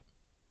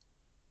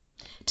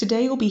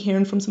Today we'll be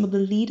hearing from some of the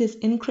leaders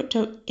in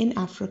crypto in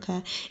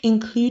Africa,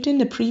 including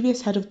the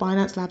previous head of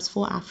Binance Labs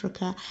for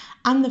Africa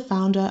and the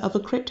founder of a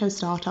crypto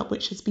startup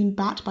which has been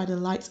backed by the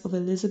likes of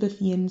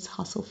Elizabeth Yin's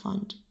Hustle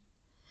Fund.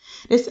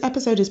 This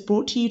episode is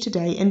brought to you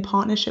today in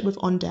partnership with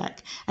On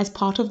Deck as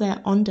part of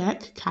their On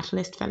Deck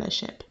Catalyst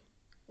Fellowship.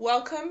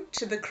 Welcome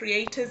to the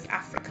Creators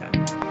Africa.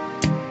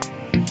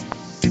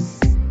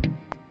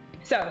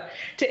 So,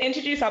 to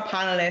introduce our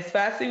panelists,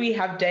 firstly we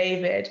have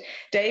David.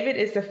 David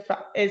is the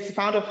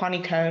founder of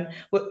HoneyCoin,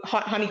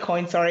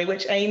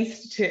 which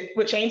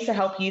aims to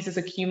help users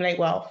accumulate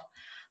wealth.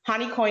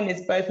 HoneyCoin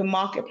is both a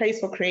marketplace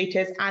for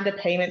creators and a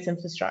payments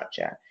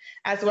infrastructure.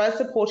 As well as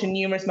supporting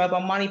numerous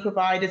mobile money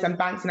providers and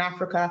banks in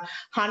Africa,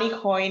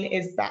 HoneyCoin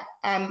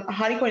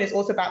is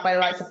also backed by the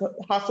likes of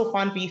Hustle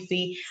Fund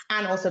VC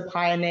and also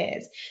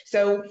Pioneers.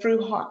 So through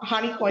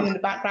HoneyCoin in the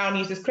background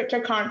uses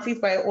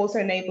cryptocurrencies, but it also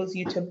enables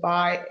you to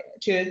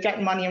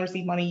get money and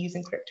receive money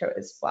using crypto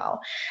as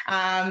well.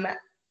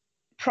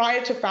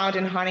 Prior to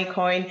founding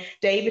HoneyCoin,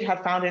 David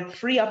had founded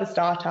 3 other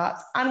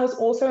startups and was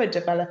also a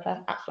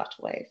developer at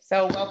Flutterwave.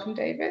 So welcome,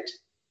 David.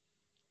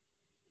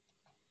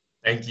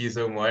 Thank you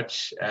so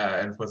much,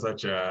 and for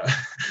such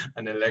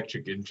an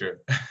electric intro.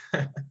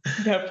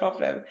 No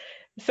problem.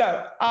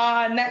 So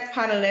our next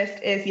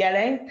panelist is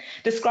Yele,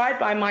 described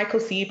by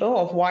Michael Siebel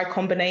of Y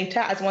Combinator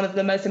as one of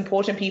the most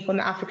important people in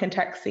the African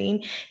tech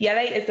scene.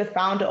 Yele is the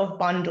founder of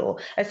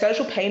Bundle, a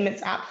social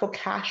payments app for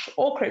cash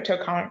or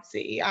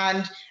cryptocurrency.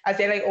 And as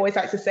Yele always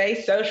likes to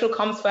say, social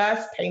comes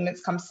first,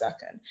 payments come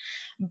second.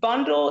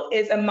 Bundle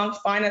is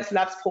amongst Binance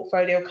Labs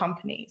portfolio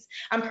companies.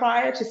 And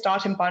prior to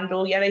starting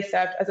Bundle, Yele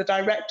served as a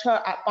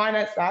director at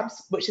Binance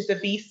Labs, which is the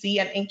VC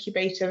and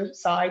incubator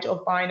side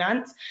of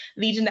Binance,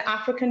 leading the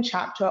African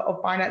chapter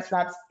of Binance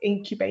Labs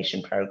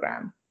incubation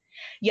program.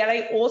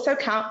 Yele also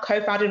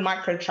co-founded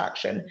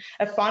Microtraction,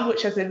 a fund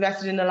which has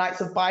invested in the likes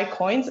of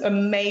Bitcoins,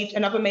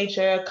 another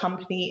major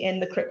company in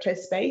the crypto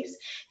space,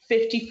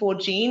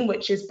 54Gene,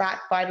 which is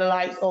backed by the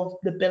likes of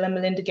the Bill and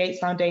Melinda Gates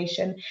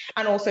Foundation,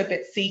 and also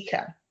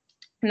Bitlipa.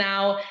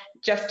 Now,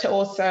 just to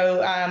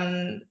also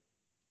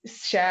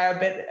share a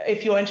bit,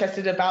 if you're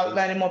interested about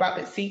learning more about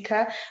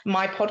Bitlipa,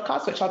 my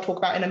podcast, which I'll talk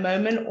about in a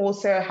moment,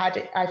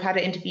 I've had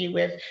an interview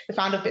with the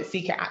founder of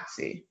Bitlipa,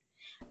 Atsu.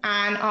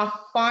 And our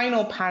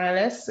final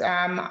panelist,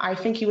 I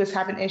think he was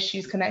having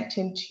issues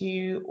connecting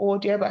to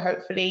audio, but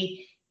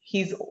hopefully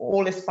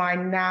all is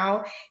fine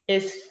now,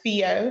 is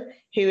Theo,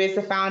 who is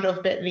the founder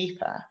of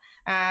Bitlipa.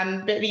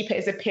 Bitlipa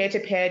is a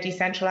peer-to-peer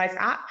decentralized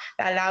app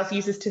that allows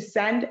users to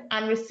send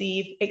and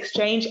receive,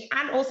 exchange,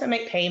 and also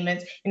make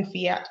payments in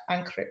fiat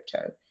and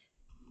crypto.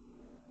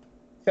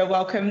 So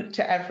welcome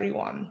to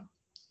everyone.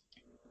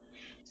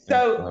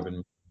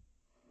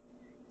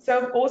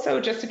 So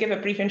also just to give a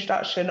brief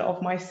introduction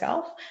of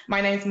myself,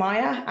 my name's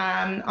Maya.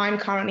 I'm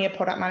currently a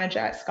product manager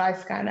at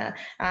Skyscanner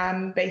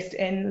based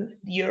in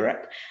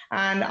Europe,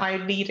 and I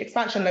lead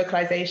expansion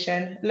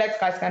localization, led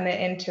Skyscanner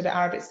into the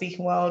Arabic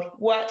speaking world,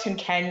 worked in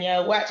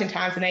Kenya, worked in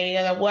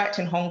Tanzania, worked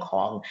in Hong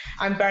Kong.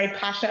 I'm very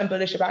passionate and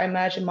bullish about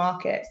emerging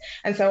markets.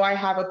 And so I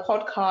have a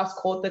podcast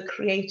called The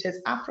Creators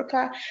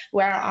Africa,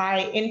 where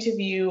I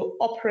interview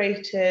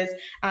operators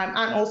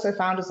and also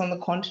founders on the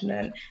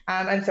continent.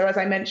 And so as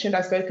I mentioned,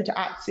 I've spoken to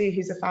Atsu,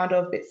 who's the founder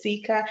of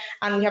Bitlipa,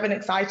 and we have an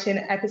exciting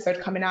episode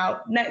coming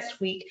out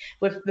next week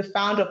with the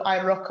founder of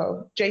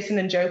iRocco, Jason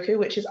Njoku,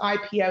 which is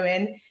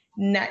IPOing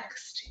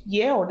next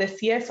year, or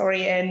this year,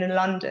 sorry, in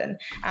London.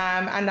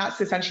 And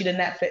that's essentially the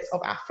Netflix of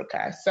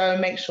Africa. So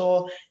make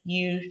sure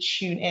you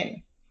tune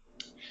in.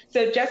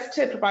 So just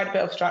to provide a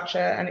bit of structure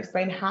and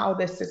explain how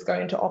this is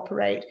going to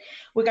operate,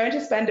 we're going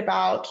to spend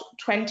about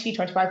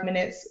 20-25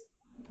 minutes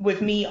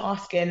with me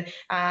asking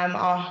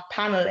our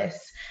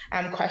panelists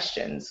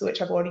questions,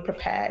 which I've already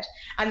prepared.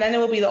 And then there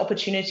will be the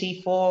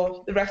opportunity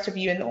for the rest of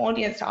you in the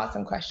audience to ask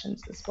some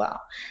questions as well.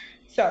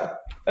 So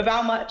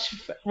without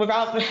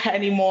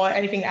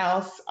anything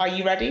else, are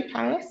you ready,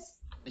 panelists?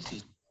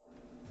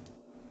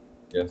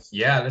 Yes.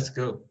 Yeah, let's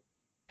go.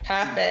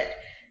 Perfect.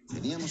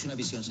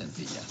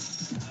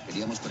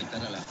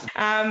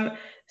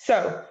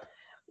 So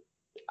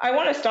I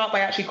want to start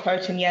by actually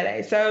quoting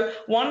Yele. So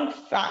one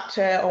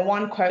factor or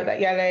one quote that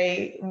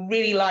Yele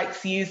really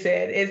likes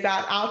using is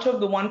that out of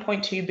the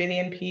 1.2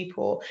 billion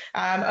people,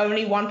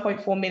 only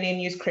 1.4 million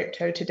use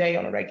crypto today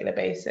on a regular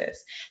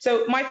basis.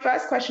 So my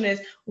first question is,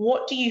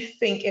 what do you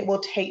think it will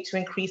take to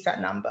increase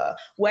that number?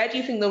 Where do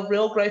you think the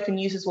real growth in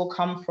users will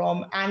come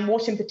from? And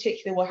what in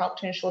particular will help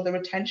to ensure the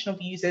retention of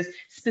users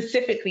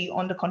specifically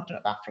on the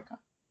continent of Africa?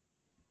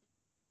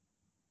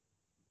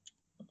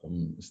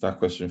 Is that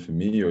question for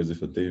me, or is it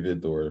for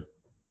David, or?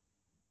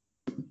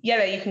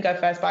 Yeah, you can go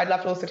first, but I'd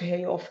love also to hear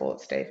your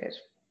thoughts, David.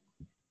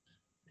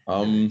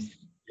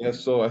 Yeah,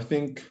 so I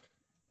think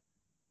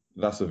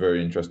that's a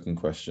very interesting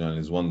question, and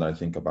is one that I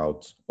think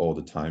about all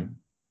the time.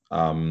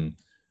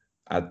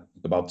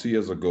 About 2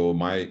 years ago,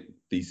 my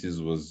thesis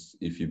was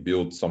if you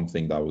build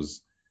something that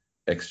was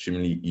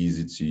extremely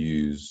easy to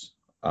use,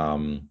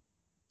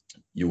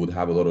 you would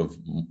have a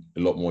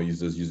lot more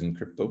users using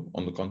crypto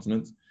on the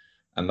continent.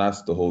 And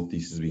that's the whole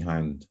thesis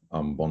behind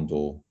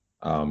Bundle.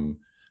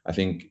 I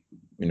think,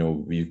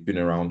 we've been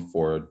around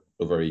for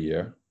over a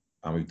year,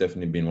 and we've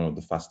definitely been one of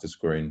the fastest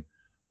growing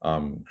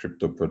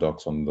crypto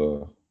products on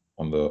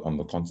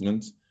the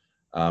continent.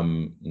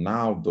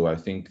 Now, though, I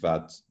think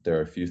that there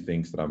are a few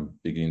things that I'm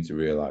beginning to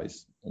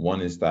realize.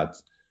 One is that,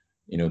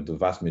 the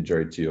vast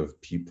majority of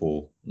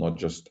people, not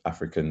just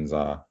Africans,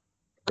 are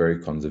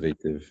very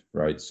conservative,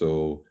 right?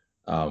 So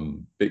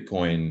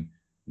Bitcoin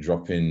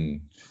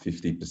dropping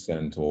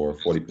 50% or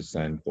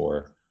 40%,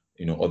 or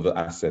other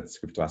assets,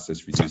 crypto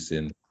assets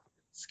reducing,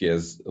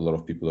 scares a lot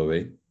of people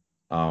away.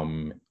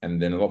 And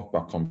then a lot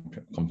of people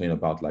complain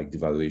about like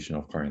devaluation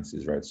of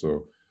currencies, right?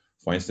 So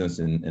for instance,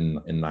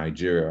 in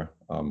Nigeria,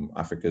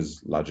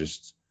 Africa's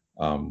largest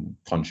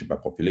country by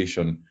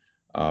population,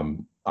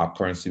 our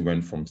currency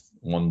went from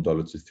 $1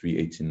 to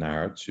 380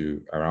 naira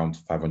to around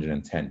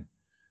 510.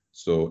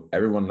 So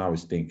everyone now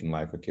is thinking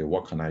like, okay,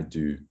 what can I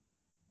do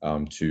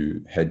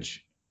to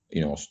hedge,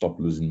 stop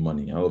losing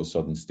money? And all of a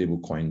sudden, stable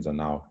coins are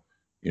now,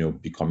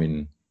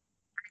 becoming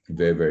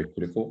very, very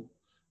critical.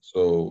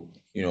 So,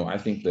 I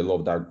think a lot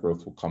of that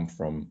growth will come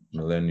from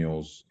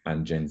millennials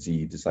and Gen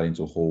Z deciding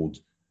to hold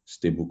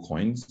stable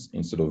coins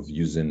instead of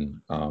using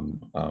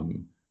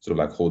sort of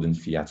like holding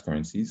fiat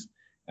currencies.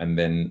 And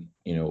then,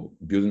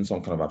 building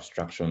some kind of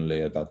abstraction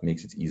layer that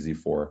makes it easy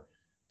for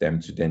them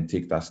to then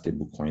take that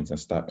stable coins and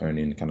start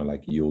earning kind of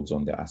like yields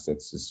on their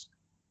assets is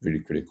really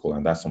critical.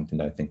 And that's something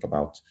that I think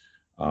about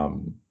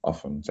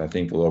often. So I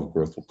think a lot of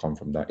growth will come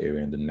from that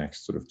area in the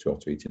next sort of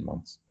 12 to 18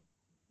 months.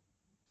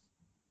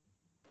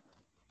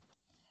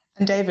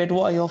 And David,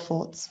 what are your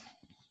thoughts?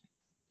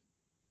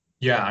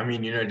 Yeah, I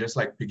mean, just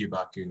like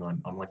piggybacking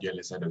on what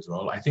Yele said as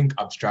well, I think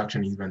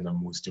abstraction is even the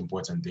most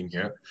important thing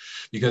here,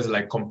 because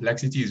like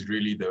complexity is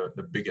really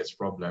the biggest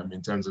problem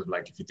in terms of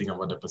like, if you think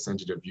about the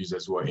percentage of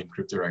users who are in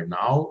crypto right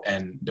now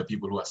and the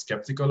people who are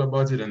skeptical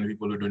about it and the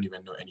people who don't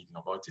even know anything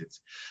about it,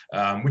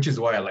 which is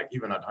why like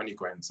even at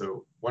HoneyCoin,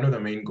 so one of the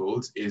main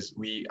goals is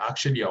we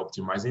actually are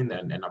optimizing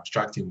and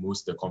abstracting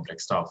most of the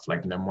complex stuff,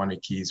 like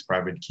mnemonic keys,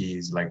 private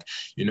keys, like,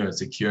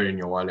 securing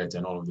your wallet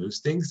and all of those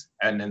things.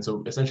 And then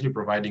so essentially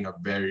providing a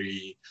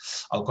very,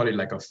 I'll call it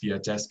like a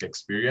fiat-esque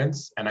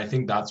experience. And I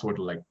think that's what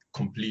will like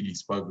completely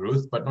spur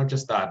growth, but not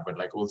just that, but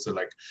like also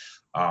like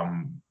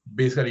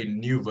basically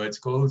new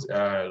verticals,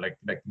 like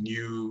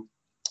new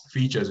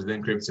features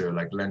within crypto,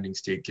 like lending,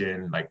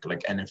 staking, like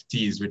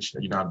NFTs, which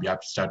I'll be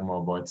happy to chat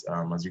more about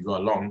as we go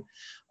along.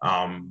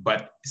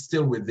 But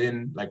still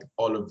within like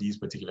all of these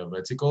particular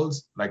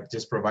verticals, like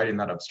just providing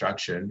that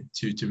abstraction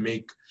to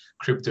make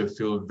crypto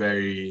feel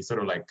very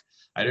sort of like,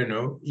 I don't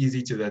know,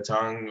 easy to the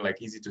tongue,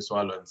 like easy to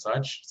swallow and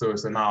such. So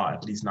now,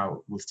 at least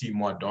now we'll see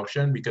more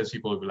adoption, because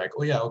people will be like,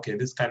 oh yeah, okay,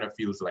 this kind of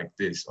feels like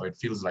this, or it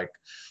feels like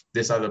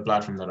this other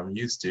platform that I'm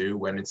used to,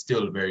 when it's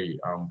still very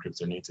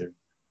crypto native.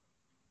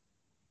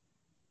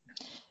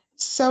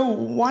 So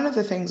one of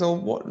the things, or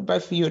what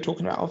both of you are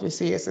talking about,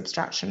 obviously, is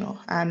abstraction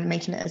and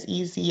making it as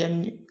easy,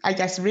 and I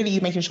guess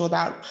really making sure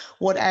that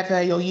whatever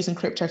you're using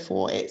crypto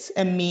for, it's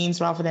a means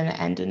rather than an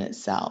end in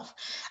itself.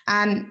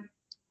 And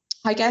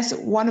I guess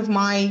one of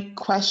my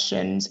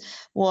questions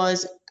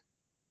was,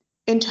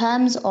 in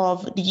terms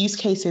of the use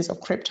cases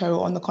of crypto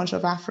on the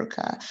continent of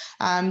Africa,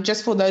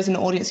 just for those in the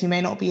audience who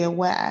may not be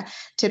aware,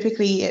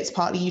 typically it's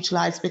partly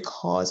utilized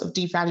because of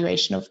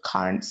devaluation of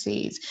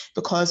currencies,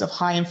 because of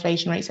high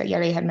inflation rates that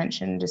Yele had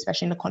mentioned,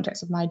 especially in the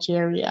context of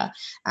Nigeria,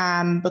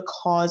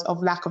 because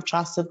of lack of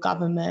trust of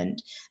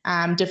government,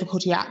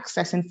 difficulty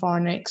accessing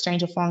foreign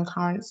exchange of foreign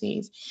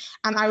currencies.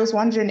 And I was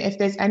wondering if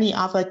there's any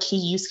other key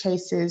use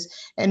cases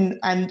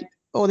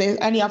or there's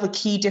any other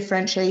key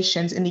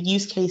differentiations in the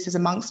use cases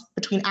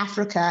between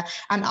Africa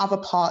and other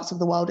parts of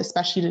the world,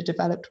 especially the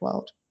developed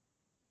world?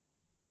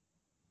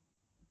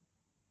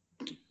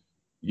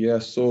 Yeah,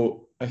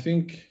 so I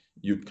think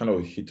you kind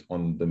of hit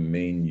on the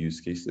main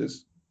use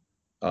cases.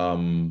 But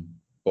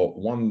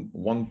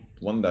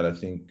one that I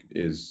think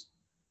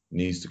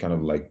needs to kind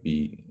of like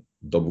be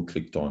double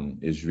clicked on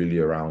is really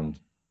around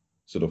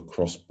sort of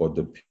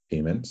cross-border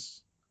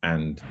payments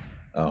and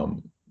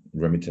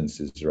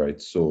remittances,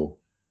 right? So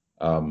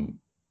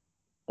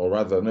or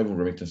rather, not even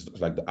remittances,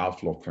 like the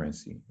outflow of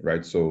currency,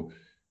 right? So,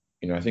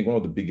 I think one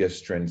of the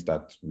biggest trends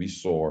that we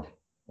saw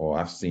or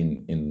I've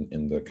seen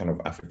in the kind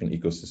of African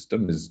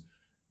ecosystem is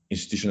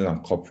institutions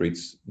and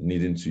corporates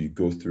needing to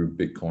go through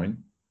Bitcoin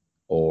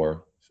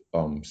or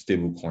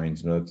stable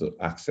coins in order to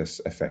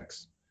access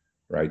FX,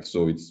 right?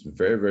 So it's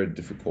very, very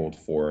difficult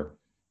for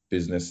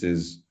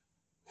businesses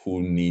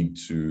who need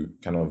to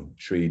kind of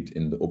trade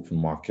in the open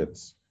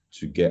markets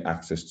to get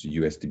access to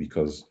USD,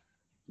 because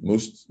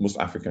most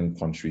African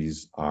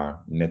countries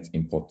are net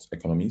import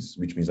economies,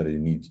 which means that they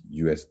need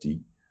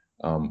USD,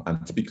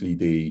 and typically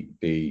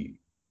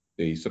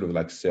they sort of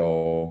like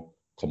sell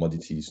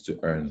commodities to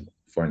earn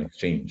foreign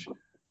exchange.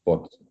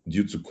 But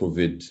due to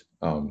COVID,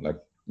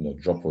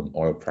 drop on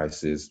oil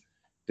prices,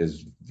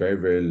 there's very,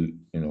 very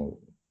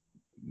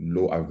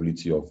low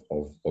availability of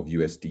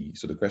USD.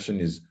 So the question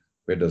is,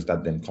 where does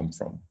that then come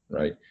from,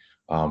 right?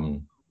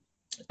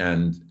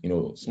 And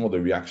some of the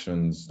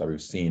reactions that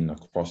we've seen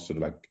across sort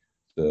of like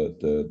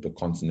the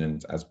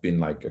continent has been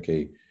like,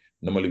 okay,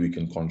 normally we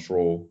can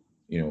control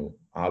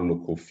our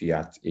local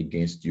fiat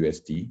against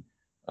USD,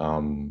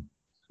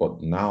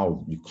 but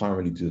now you can't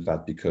really do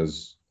that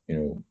because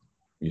you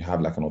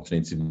have like an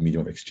alternative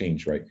medium of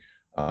exchange, right?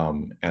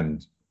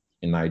 And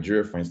in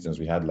Nigeria, for instance,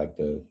 we had like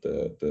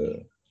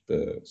the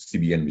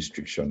CBN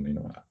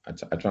restriction. I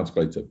try to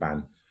call it a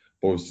ban,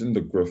 but we've seen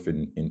the growth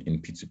in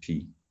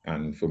P2P.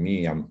 And for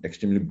me, I'm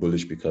extremely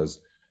bullish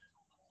because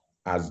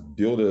as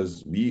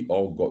builders, we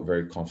all got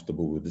very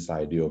comfortable with this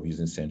idea of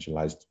using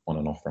centralized on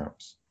and off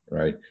ramps,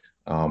 right?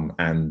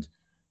 And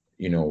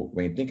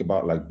when you think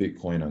about like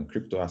Bitcoin and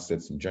crypto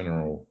assets in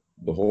general,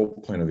 the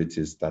whole point of it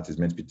is that it's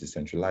meant to be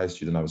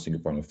decentralized. You don't have a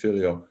single point of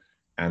failure.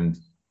 And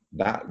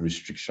that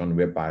restriction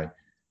whereby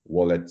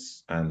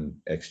wallets and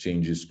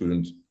exchanges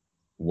couldn't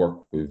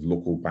work with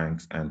local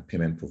banks and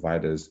payment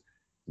providers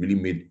really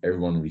made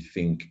everyone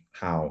rethink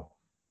how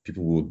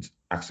people would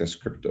access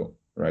crypto,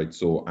 right?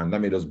 So, and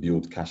that made us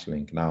build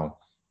CashLink. Now,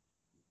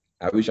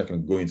 I wish I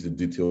can go into the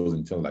details in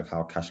terms of like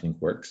how CashLink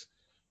works.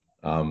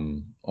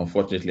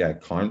 Unfortunately, I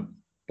can't,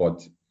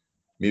 but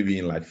maybe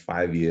in like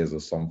 5 years or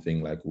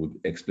something, like would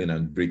explain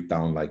and break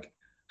down like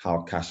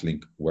how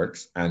CashLink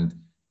works. And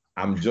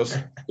I'm just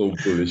so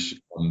bullish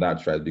on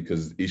that, right?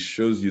 Because it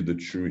shows you the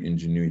true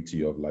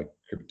ingenuity of like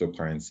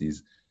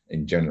cryptocurrencies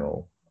in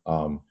general.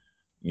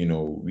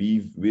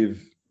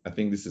 We've I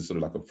think this is sort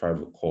of like a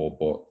private call,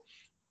 but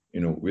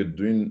we're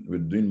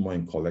doing more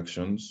in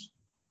collections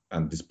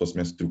and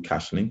disbursements through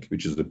CashLink,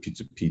 which is the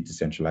P2P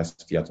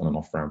decentralized fiat on and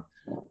off ramp,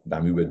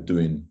 than we were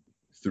doing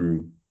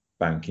through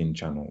banking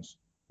channels,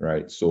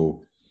 right?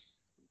 So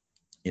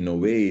in a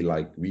way,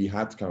 like we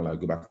had to kind of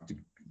like go back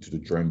to the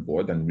drawing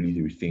board and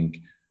really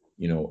rethink,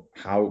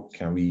 how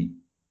can we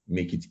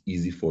make it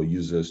easy for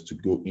users to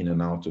go in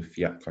and out of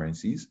fiat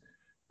currencies,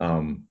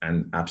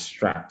 and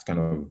abstract kind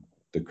of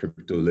the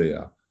crypto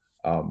layer.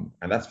 And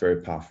that's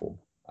very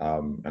powerful.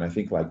 And I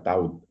think like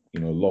that would, a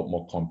lot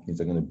more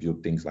companies are going to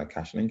build things like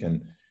CashLink,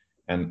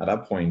 and at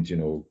that point,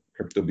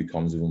 crypto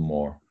becomes even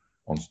more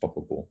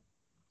unstoppable.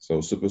 So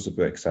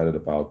super excited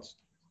about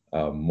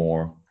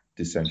more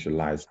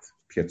decentralized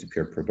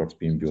peer-to-peer products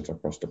being built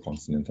across the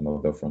continent and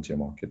other frontier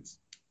markets.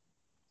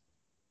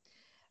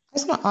 I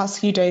was going to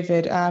ask you,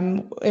 David,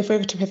 if we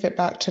were to pivot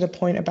back to the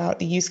point about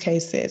the use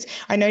cases.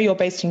 I know you're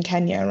based in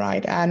Kenya,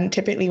 right? And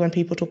typically when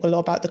people talk a lot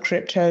about the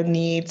crypto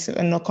needs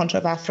and the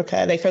continent of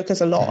Africa, they focus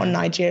a lot on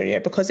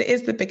Nigeria because it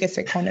is the biggest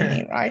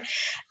economy, right?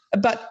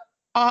 But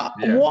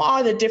what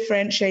are the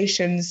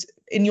differentiations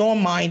in your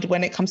mind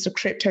when it comes to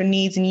crypto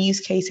needs and use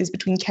cases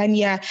between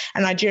Kenya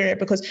and Nigeria?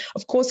 Because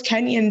of course,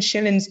 Kenyan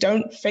shillings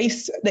don't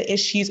face the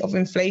issues of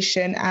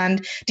inflation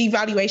and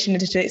devaluation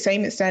to the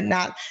same extent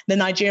that the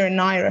Nigerian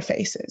naira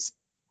faces.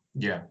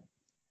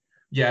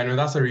 Yeah, no,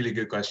 that's a really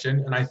good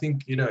question. And I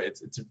think,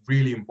 it's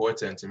really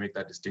important to make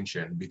that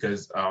distinction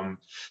because, so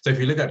if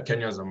you look at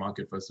Kenya as a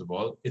market, first of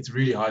all, it's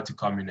really hard to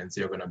come in and say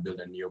you're going to build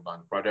a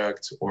neobank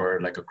product or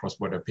like a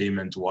cross-border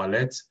payment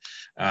wallet.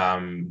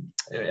 And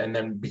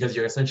then because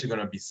you're essentially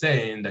going to be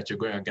saying that you're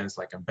going against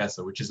like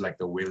M-Pesa, which is like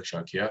the whale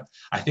shark here.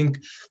 I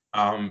think,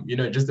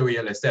 just the way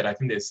Yele said, I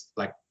think there's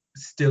like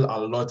still a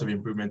lot of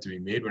improvement to be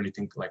made when you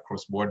think like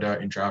cross-border,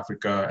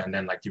 intra-Africa, and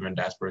then like even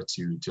diaspora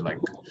to like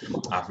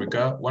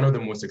Africa. One of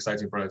the most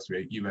exciting products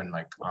we're even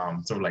like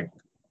sort of like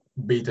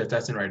beta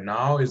testing right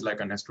now is like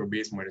an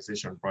escrow-based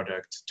monetization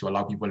product to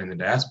allow people in the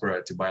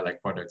diaspora to buy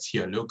like products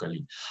here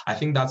locally. I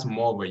think that's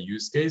more of a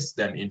use case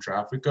than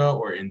intra-Africa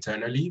or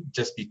internally,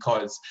 just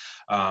because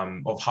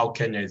of how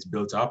Kenya is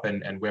built up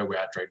and where we're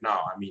at right now.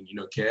 I mean,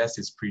 KS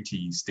is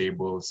pretty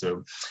stable,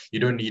 so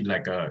you don't need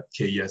like a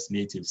KS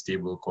native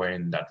stable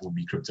coin that will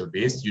be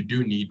crypto-based. You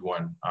do need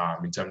one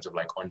in terms of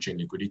like on-chain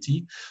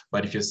liquidity.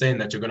 But if you're saying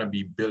that you're going to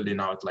be building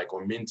out like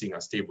or minting a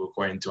stable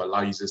coin to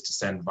allow users to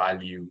send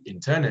value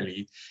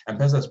internally,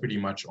 M-Pesa is pretty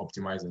much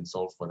optimized and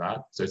solved for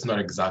that. So it's not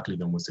exactly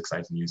the most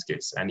exciting use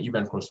case. And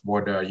even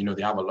cross-border,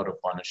 they have a lot of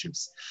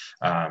partnerships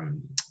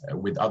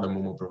with other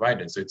Momo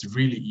providers. So it's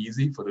really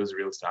easy for those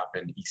rails to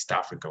happen East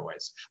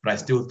Africa-wise. But I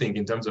still think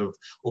in terms of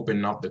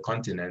opening up the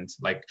continent,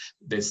 like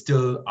there's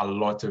still a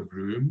lot of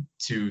room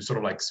to sort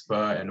of like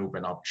spur and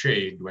open up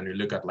trade when we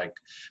look at like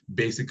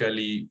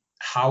basically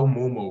how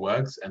Momo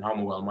works and how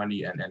mobile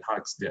money and how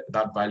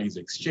that value is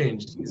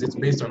exchanged is it's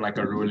based on like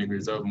a rolling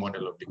reserve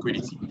model of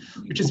liquidity,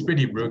 which is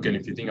pretty broken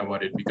if you think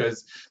about it,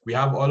 because we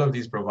have all of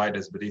these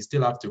providers, but they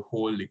still have to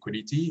hold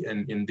liquidity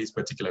in these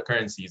particular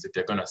currencies if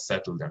they're going to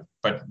settle them.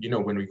 But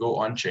when we go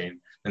on chain,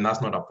 then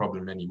that's not a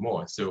problem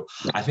anymore. So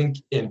I think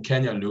in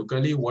Kenya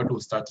locally, what we'll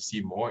start to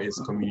see more is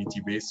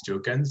community-based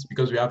tokens,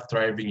 because we have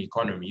thriving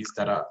economies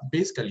that are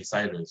basically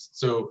silos.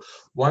 So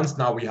once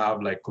now we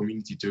have like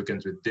community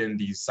tokens within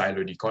these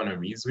siloed economies,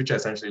 which are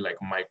essentially like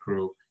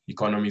micro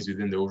economies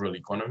within the overall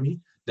economy,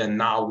 then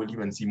now we'll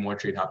even see more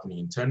trade happening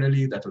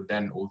internally that will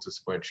then also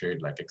spur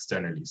trade like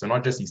externally. So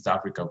not just East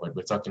Africa, but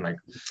we're talking like,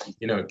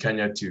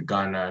 Kenya to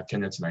Ghana,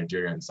 Kenya to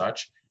Nigeria and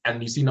such.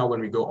 And you see now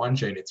when we go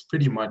on-chain, it's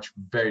pretty much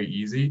very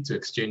easy to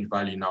exchange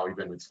value now,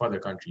 even with further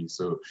countries.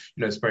 So,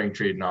 sparing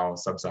trade now,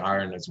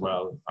 sub-Saharan as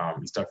well,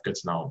 East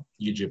Africa's now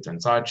Egypt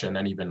and such, and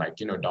then even like,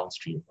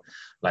 downstream,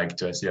 like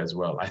Turkey as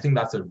well. I think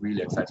that's a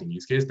really exciting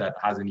use case that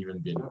hasn't even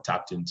been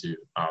tapped into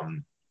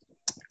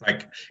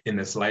like in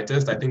the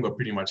slightest. I think we're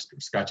pretty much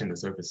scratching the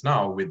surface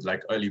now with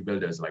like early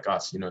builders like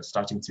us,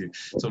 starting to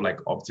sort of like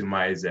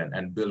optimize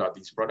and build out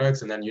these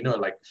products, and then,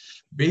 like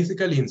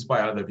basically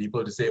inspire other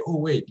people to say, oh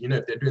wait,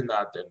 if they're doing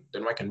that,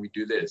 then why can we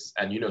do this?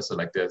 And, so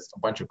like there's a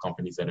bunch of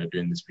companies that are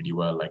doing this pretty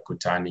well, like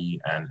Kotani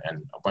and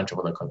a bunch of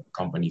other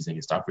companies in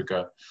East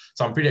Africa.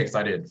 So I'm pretty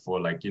excited for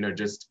like,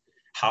 just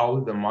how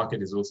the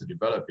market is also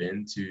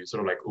developing to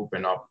sort of like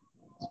open up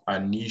a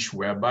niche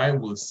whereby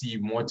we'll see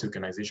more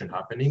tokenization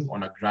happening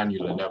on a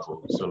granular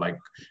level. So like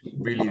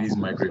really these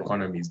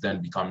microeconomies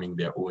then becoming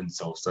their own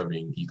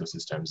self-serving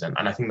ecosystems.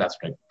 And I think that's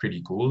like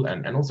pretty cool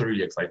and also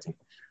really exciting.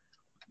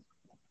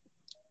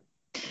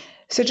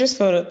 So just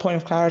for a point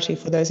of clarity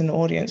for those in the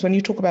audience, when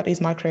you talk about these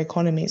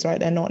microeconomies, right,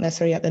 they're not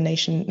necessarily at the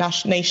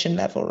nation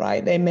level,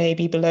 right? They may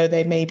be below,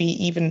 they may be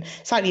even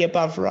slightly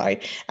above,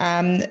 right?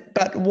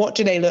 But what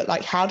do they look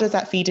like? How does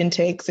that feed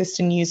into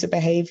existing user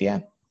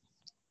behavior?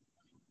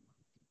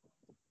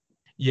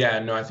 Yeah,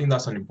 no, I think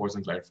that's an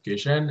important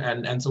clarification.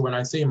 And so when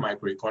I say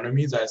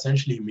microeconomies, I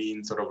essentially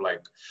mean sort of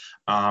like,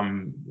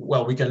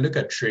 well, we can look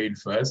at trade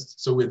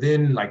first. So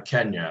within like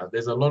Kenya,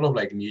 there's a lot of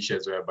like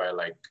niches whereby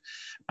like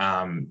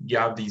you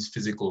have these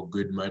physical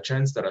good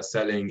merchants that are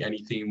selling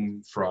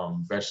anything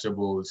from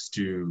vegetables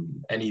to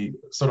any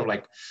sort of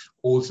like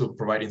also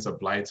providing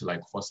supply to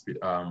like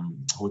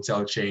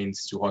hotel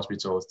chains, to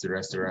hospitals, to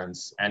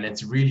restaurants. And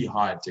it's really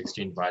hard to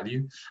exchange value.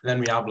 And then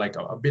we have like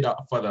a bit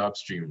further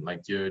upstream,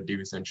 like your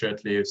Davidson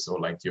shirtleafs or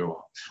like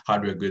your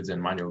hardware goods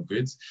and manual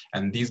goods.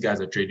 And these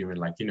guys are trading with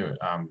like,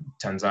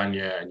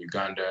 Tanzania and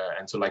Uganda.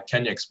 And so like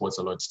Kenya exports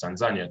a lot to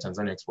Tanzania,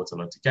 Tanzania exports a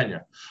lot to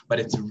Kenya. But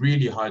it's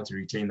really hard to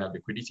retain that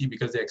liquidity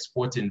because they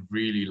export in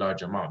really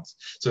large amounts.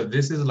 So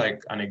this is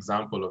like an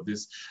example of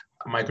this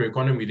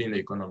microeconomy within the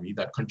economy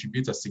that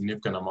contributes a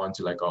significant amount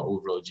to like our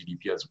overall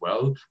GDP as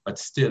well, but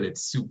still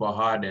it's super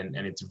hard and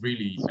it's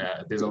really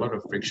there's a lot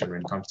of friction when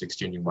it comes to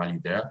exchanging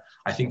value there.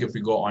 I think if we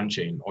go on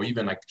chain or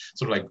even like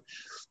sort of like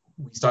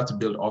we start to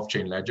build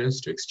off-chain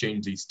ledgers to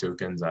exchange these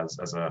tokens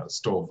as a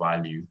store of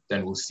value,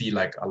 then we'll see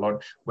like a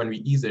lot, when we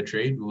ease the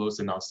trade, we'll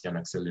also now see an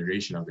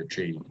acceleration of the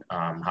trade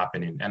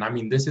happening. And I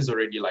mean, this is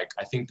already like,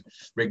 I think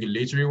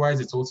regulatory wise,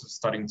 it's also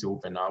starting to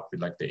open up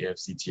with like the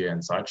AFCTA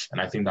and such.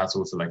 And I think that's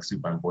also like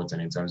super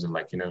important in terms of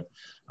like,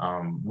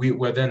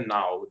 we're then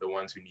now the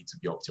ones who need to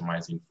be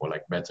optimizing for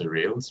like better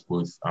rails,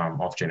 both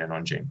off-chain and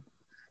on-chain.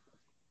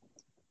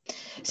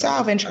 So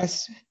out of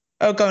interest,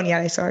 oh, go on,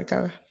 Yele, sorry,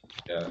 go.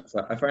 Yeah,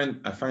 so I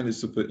find it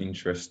super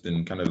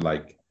interesting, kind of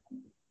like,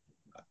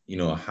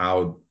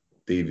 how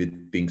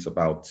David thinks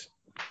about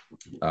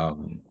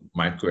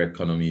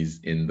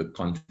microeconomies in the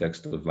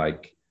context of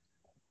like,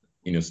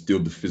 still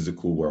the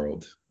physical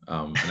world.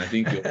 And I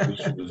think you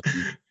also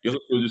shows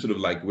you sort of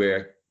like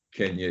where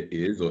Kenya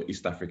is or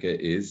East Africa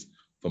is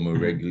from a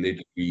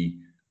regulatory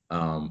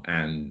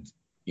and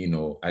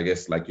I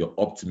guess like your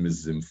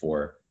optimism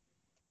for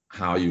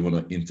how you want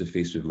to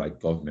interface with like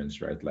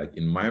governments, right? Like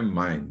in my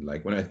mind,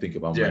 like when I think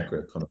about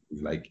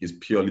microeconomies, like it's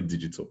purely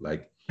digital.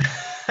 Like,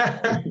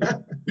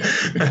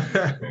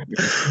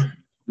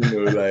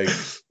 like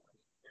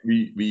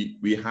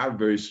we have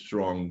very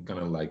strong kind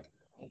of like,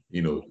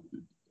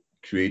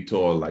 creator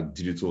like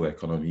digital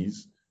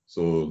economies.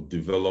 So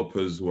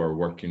developers who are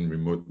working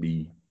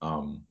remotely.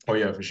 Oh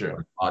yeah, for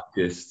sure.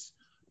 Artists,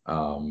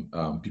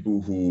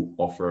 people who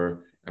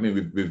offer. I mean,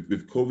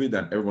 with COVID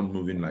and everyone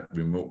moving like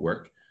remote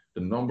work, the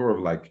number of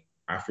like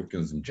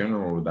Africans in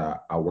general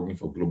that are working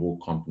for global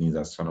companies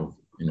has kind of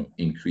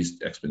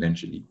increased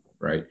exponentially,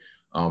 right?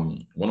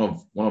 One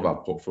of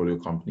our portfolio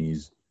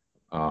companies,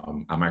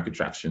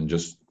 Microtraction,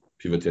 just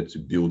pivoted to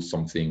build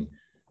something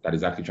that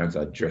is actually trying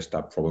to address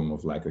that problem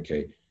of like,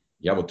 okay,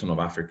 you have a ton of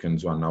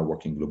Africans who are now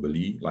working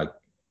globally. Like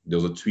there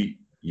was a tweet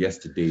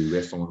yesterday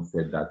where someone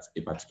said that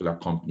a particular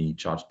company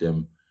charged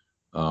them,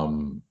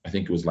 I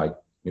think it was like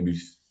maybe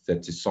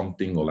 30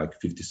 something or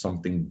like 50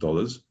 something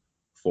dollars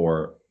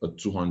for a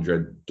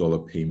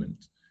 $200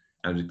 payment.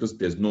 And because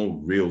there's no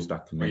rails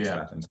that connects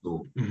that. And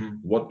so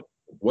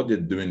what they're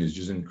doing is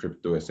using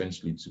crypto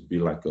essentially to be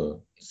like a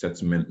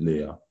settlement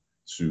layer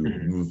to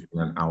move in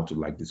and out of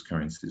like these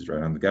currencies,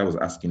 right? And the guy was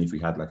asking if we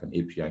had like an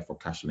API for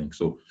Cashlink.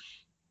 So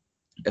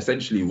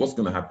essentially what's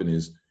going to happen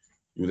is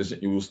you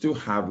will still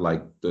have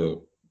like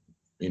the,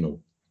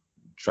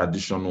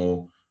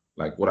 traditional,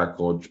 like what I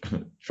call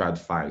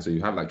TradFi. So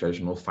you have like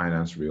traditional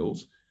finance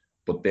rails,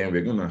 but then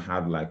we're going to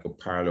have like a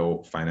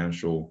parallel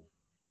financial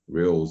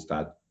rails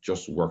that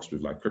just works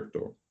with like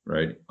crypto,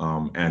 right?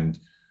 And,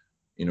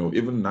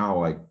 even now,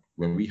 like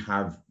when we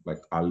have like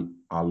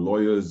our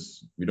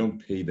lawyers, we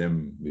don't pay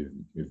them with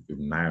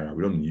Naira.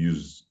 We don't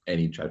use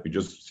any chat. We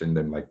just send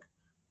them like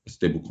a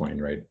stable coin,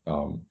 right?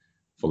 For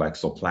like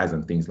supplies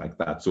and things like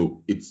that.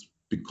 So it's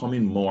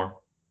becoming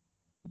more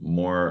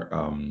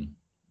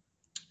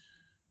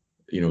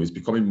it's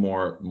becoming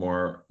more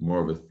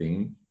of a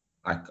thing.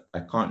 I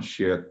can't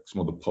share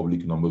some of the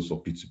public numbers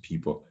for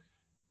P2P, but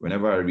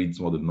whenever I read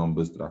some of the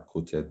numbers that are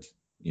quoted,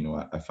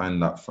 I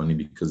find that funny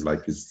because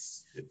like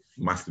it's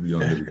massively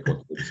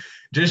underreported.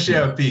 Just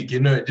share a peek,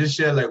 just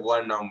share like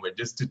one number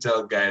just to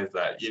tell guys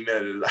that,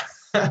 there's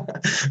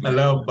a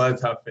lot of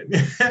buzz happening.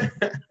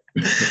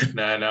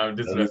 No, I'm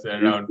just messing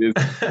around. At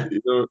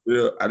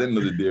the end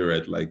of the day,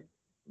 right, like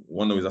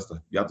one always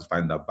you have to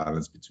find that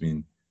balance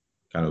between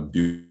kind of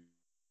build.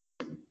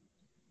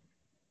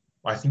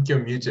 I think you're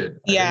muted.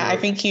 I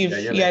think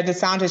the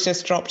sound has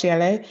just dropped,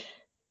 Yele.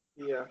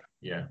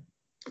 Yeah.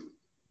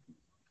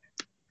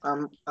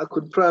 I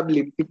could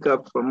probably pick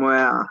up from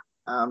where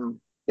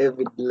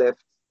David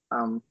left.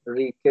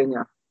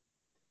 Kenya.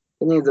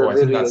 Kenya is I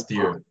think that's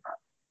Theo.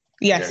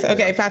 Yes. Yeah,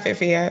 okay. Perfect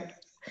for you.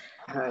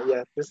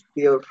 This is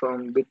Theo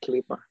from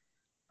Bitlipa.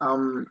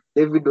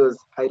 David was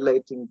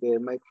highlighting the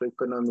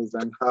microeconomies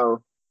and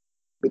how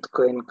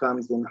Bitcoin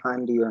comes in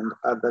handy and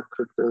other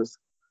cryptos.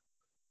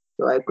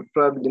 So I could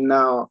probably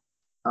now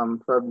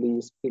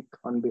speak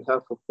on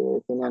behalf of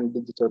the Kenyan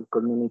digital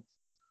community.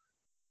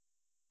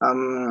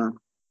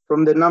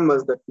 From the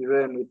numbers that we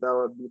ran with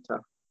our beta,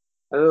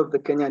 a lot of the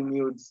Kenyan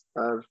youths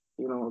are,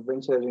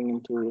 venturing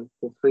into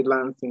the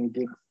freelancing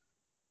gigs,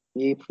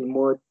 be it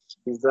remote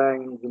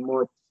design,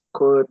 remote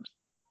code.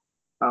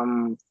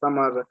 Some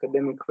are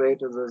academic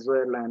writers as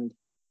well, and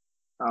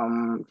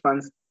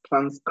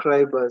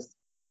transcribers,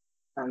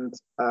 and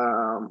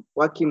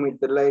working with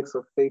the likes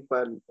of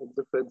PayPal,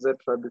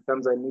 etc.,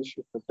 becomes an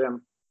issue for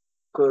them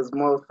because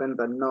more often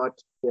than not,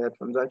 their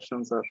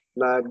transactions are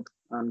flagged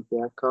and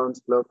their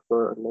accounts locked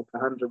for like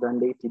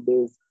 180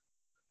 days.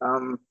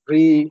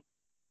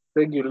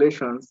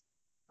 Regulations,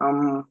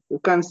 we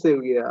can't say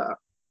we are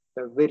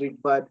a very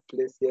bad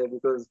place here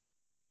because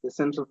the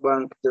central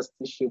bank just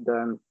issued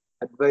an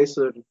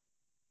advisory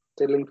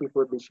telling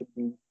people they should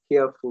be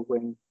careful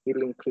when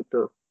dealing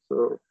crypto.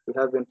 So we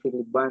haven't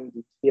really banned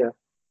it here,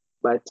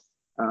 but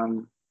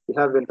we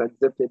haven't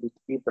accepted it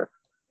either.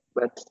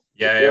 But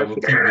we'll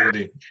keep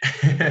building.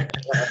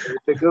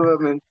 The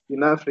government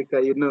in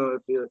Africa,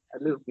 they're a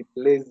little bit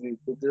lazy.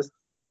 They just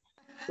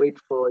wait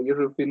for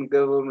European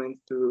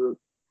governments to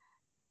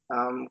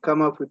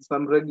come up with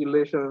some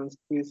regulations,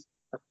 twist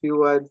a few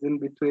words in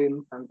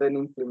between, and then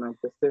implement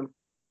the same.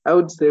 I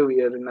would say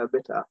we are in a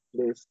better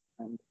place,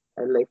 and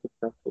I like it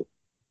that way.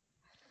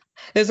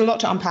 There's a lot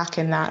to unpack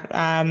in that,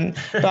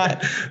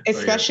 but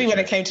especially when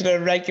it came to the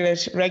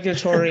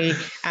regulatory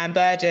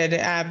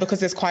burden, because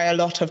there's quite a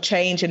lot of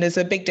change, and there's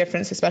a big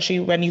difference, especially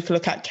when you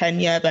look at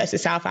Kenya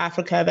versus South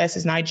Africa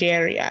versus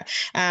Nigeria.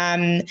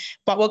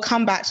 But we'll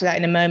come back to that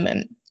in a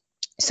moment.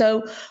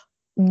 So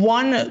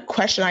one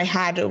question I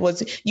had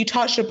was, you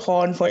touched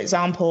upon, for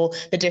example,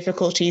 the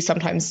difficulty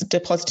sometimes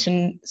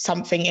depositing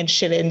something in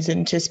shillings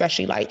into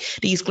especially like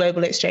these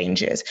global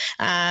exchanges.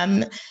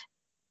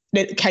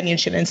 Kenyan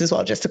shillings as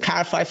well, just to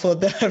clarify for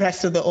the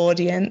rest of the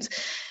audience.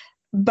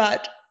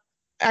 But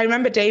I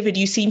remember, David,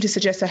 you seem to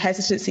suggest a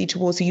hesitancy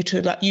towards the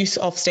use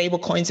of stable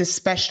coins,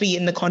 especially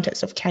in the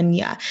context of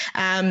Kenya.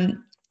 And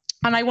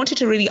I wanted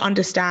to really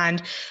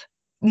understand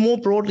more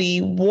broadly,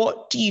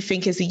 what do you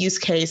think is the use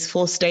case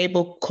for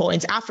stable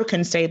coins,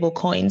 African stable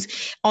coins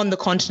on the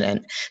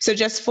continent? So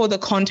just for the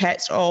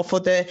context, or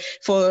for the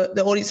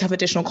audience to have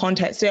additional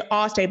context, there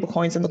are stable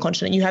coins on the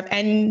continent. You have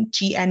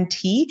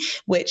NGNT,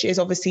 which is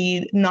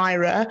obviously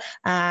Naira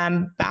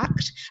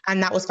backed,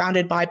 and that was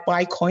founded by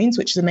Bitcoins,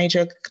 which is a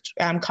major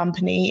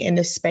company in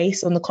this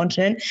space on the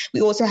continent.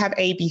 We also have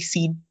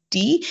ABCD,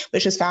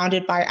 which was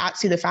founded by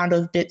actually the founder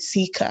of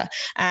Bitseeker.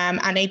 And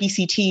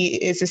ABCT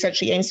is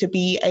essentially aims to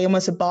be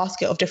almost a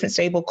basket of different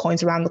stable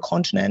coins around the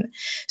continent.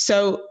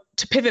 So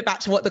to pivot back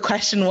to what the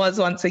question was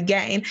once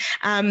again,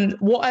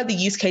 what are the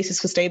use cases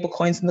for stable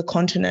coins in the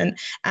continent?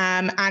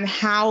 And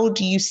how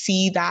do you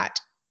see that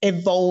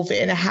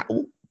evolving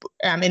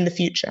in the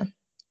future?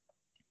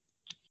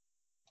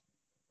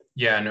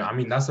 Yeah, no, I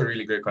mean, that's a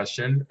really great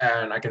question.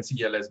 And I can see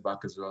Yele's back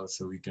as well,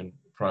 so we can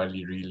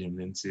probably reel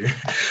him into.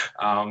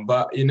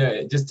 But,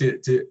 just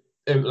to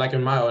like,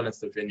 in my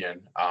honest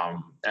opinion,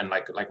 and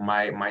like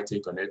my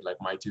take on it, like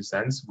my 2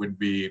 cents would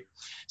be,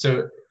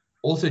 so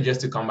also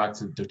just to come back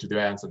to the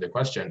way I answered the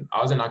question,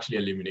 I wasn't actually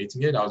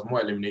eliminating it. I was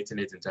more eliminating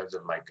it in terms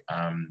of like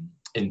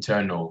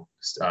internal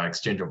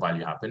exchange of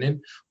value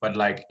happening. But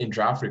like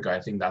intra-Africa,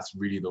 I think that's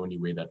really the only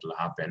way that will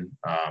happen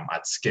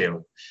at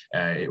scale.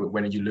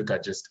 When you look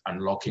at just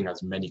unlocking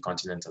as many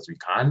continents as we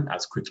can,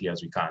 as quickly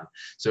as we can.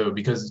 So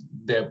because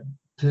the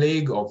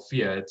plague of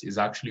fiat is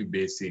actually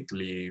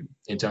basically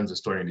in terms of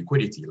storing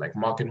liquidity. Like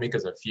market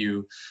makers,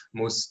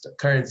 most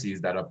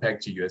currencies that are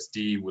pegged to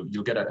USD,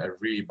 you'll get a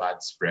really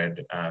bad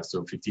spread.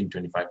 So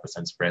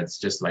 15-25% spreads,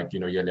 just like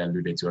Yele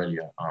alluded to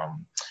earlier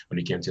when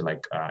it came to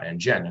like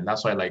NGN. And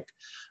that's why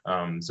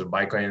so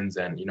Bitcoins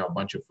and a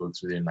bunch of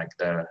folks within like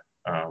the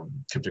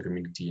crypto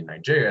community in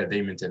Nigeria,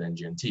 they minted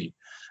NGNT.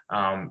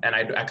 And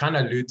I kind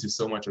of allude to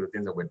so much of the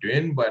things that we're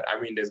doing, but I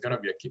mean, there's going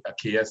to be a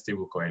KS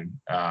stablecoin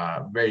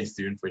very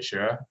soon for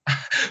sure.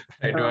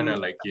 I don't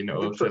want to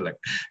also like,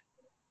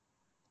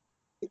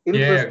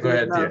 Yeah, go Interesting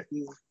ahead, enough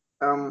yeah. is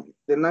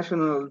the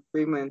National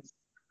Payments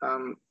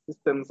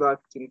Systems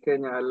Act in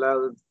Kenya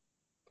allows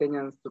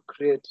Kenyans to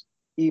create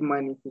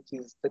e-money, which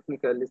is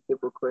technically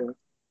stablecoins,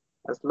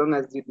 as long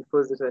as you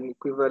deposit an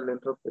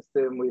equivalent of the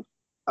same with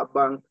a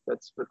bank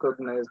that's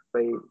recognized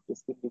by the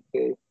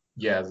CBK.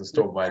 Yeah, as a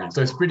store value.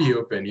 So it's pretty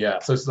open, yeah.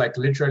 So it's like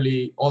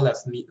literally all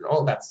that's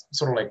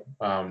sort of like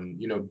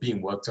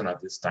being worked on at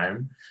this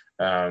time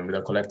with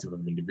a collective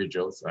of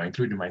individuals,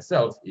 including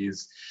myself,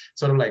 is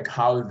sort of like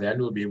how then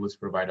we'll be able to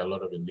provide a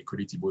lot of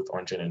liquidity both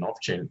on-chain and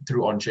off-chain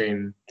through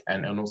on-chain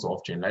and also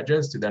off-chain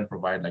ledgers to then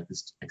provide like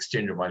this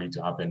exchange of value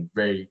to happen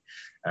very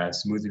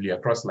smoothly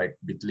across like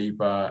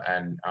Bitlipa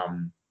and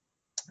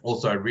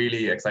also a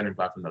really exciting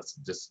platform that's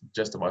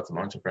just about to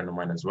launch, a friend of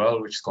mine as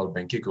well, which is called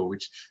Benkiko,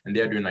 and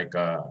they're doing like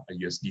a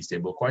USD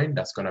stable coin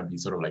that's going to be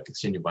sort of like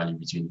exchange value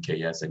between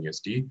KS and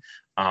USD.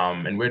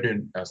 And we're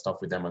doing stuff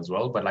with them as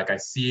well. But like I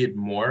see it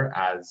more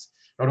as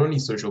not only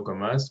social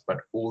commerce, but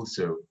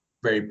also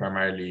very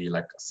primarily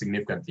like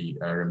significantly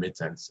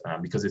remittance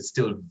because it's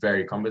still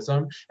very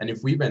cumbersome. And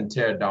if we even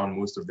tear down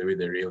most of the way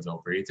the rails are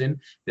operating,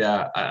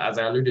 they're, as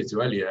I alluded to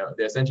earlier,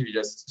 they're essentially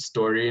just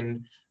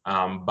storing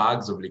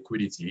bags of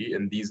liquidity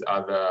in these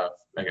other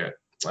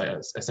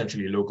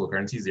essentially local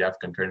currencies, the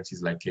African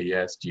currencies like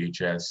KS,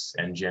 GHS,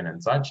 NGN,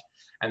 and such.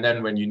 And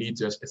then when you need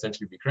to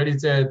essentially be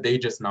credited, they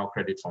just now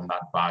credit from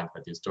that bag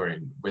that you're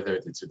storing, whether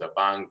it's to the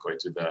bank or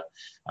to the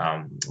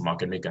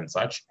market maker and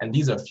such. And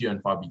these are few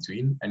and far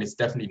between, and it's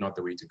definitely not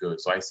the way to go.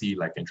 So I see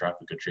like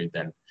intra-Africa trade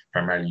then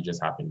primarily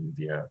just happening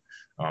via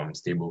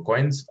stable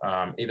coins,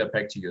 either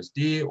pegged to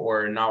USD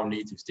or now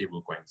native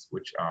stable coins,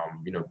 which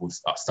will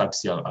start to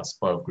see a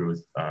spur of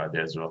growth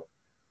there as well.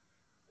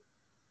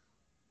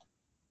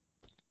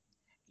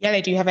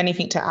 Yele, do you have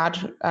anything to add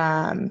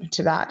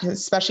to that?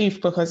 Especially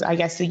because I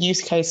guess the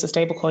use case of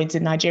stablecoins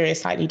in Nigeria is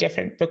slightly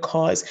different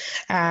because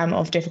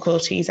of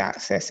difficulties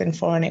accessing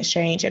foreign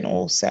exchange and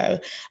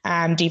also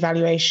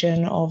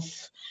devaluation of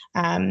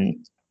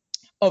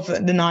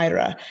the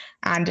naira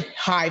and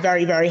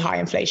very, very high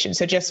inflation.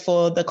 So just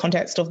for the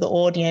context of the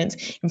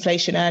audience,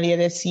 inflation earlier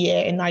this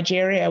year in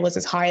Nigeria was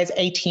as high as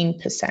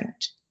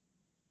 18%.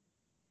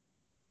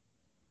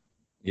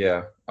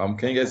 Yeah.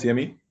 Can you guys hear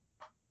me?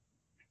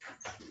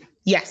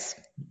 Yes.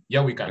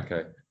 Yeah, we can.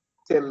 Okay.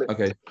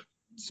 Okay.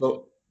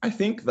 So I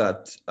think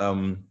that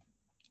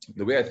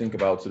the way I think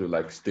about sort of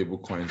like stable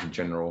coins in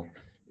general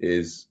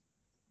is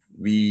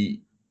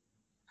we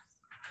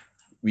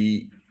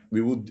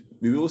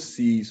will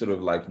see sort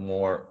of like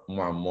more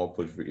and more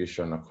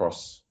proliferation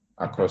across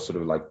sort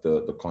of like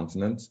the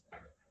continent.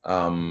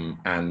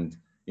 And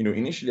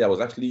initially I was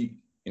actually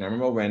I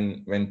remember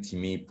when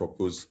Timi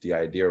proposed the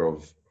idea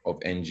of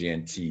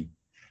NGNT.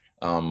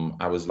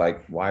 I was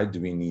like, why do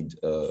we need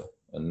a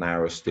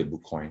Naira stable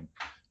coin?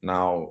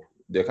 Now,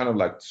 there are kind of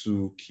like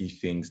two key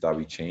things that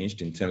we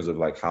changed in terms of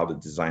like how the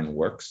design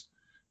works.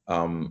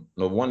 Now,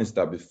 one is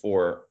that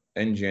before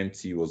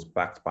NGNT was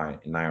backed by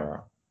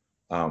Naira.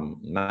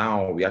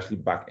 Now we actually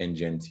back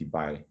NGNT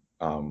by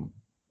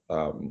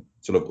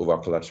sort of over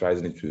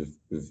collateralizing it with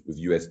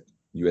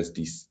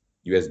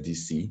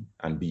USDC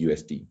and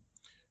BUSD,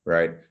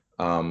 right?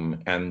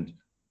 And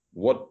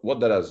what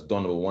that has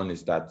done, number one,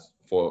 is that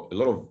for a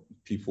lot of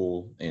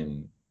people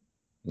in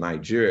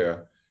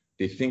Nigeria,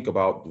 they think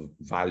about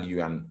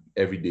value and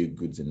everyday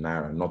goods in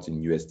Naira, not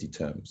in USD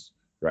terms,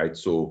 right?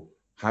 So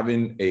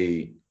having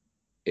a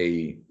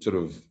sort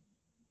of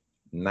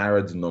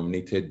Naira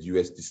denominated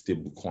USD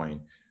stable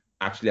coin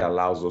actually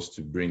allows us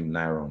to bring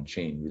Naira on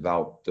chain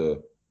without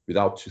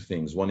two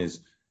things. One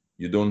is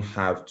you don't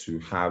have to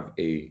have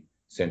a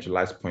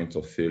centralized point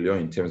of failure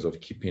in terms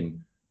of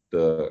keeping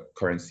the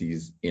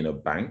currencies in a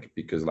bank,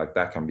 because like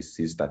that can be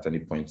seized at any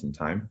point in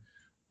time.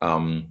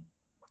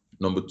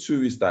 Number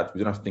two is that we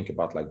don't have to think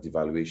about like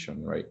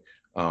devaluation, right?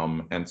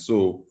 And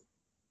so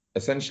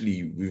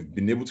essentially we've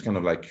been able to kind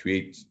of like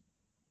create,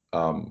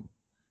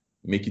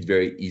 make it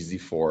very easy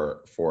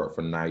for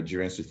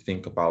Nigerians to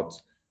think about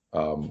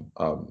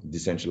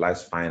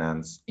decentralized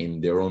finance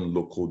in their own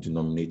local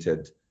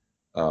denominated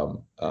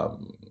sort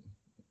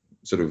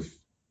of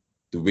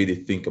the way they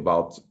think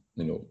about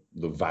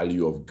the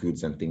value of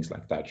goods and things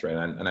like that, right?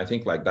 And I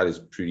think like that is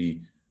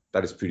pretty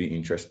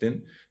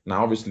interesting.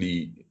 Now,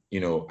 obviously,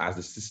 as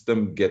the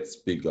system gets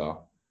bigger,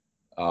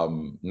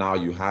 now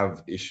you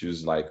have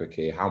issues like,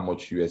 okay, how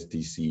much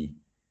USDC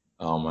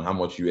and how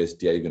much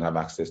USD are you gonna have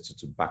access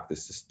to back the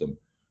system?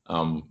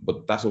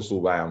 But that's also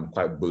why I'm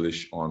quite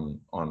bullish on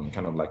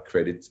kind of like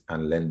credit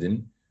and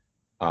lending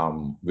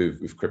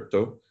with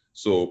crypto.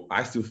 So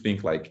I still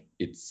think like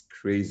it's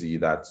crazy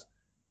that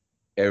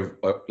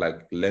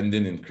like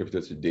lending in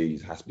crypto today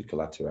has to be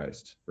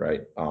collateralized,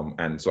 right?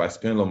 And so I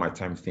spend a lot of my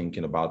time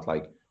thinking about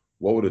like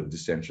what would a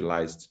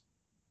decentralized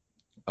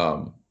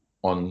but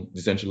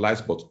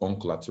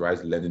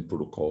uncollateralized lending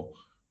protocol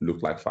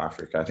look like for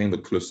Africa. I think the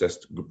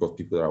closest group of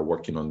people that are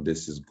working on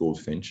this is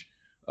Goldfinch.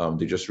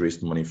 They just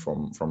raised money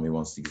from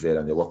A16Z,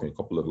 and they're working with a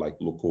couple of like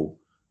local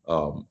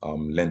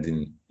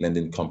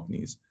lending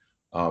companies.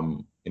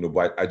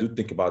 But I do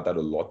think about that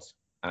a lot.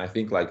 And I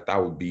think like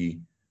that would be,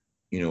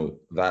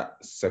 that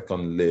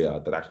second layer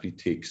that actually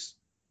takes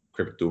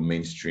crypto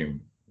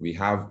mainstream. We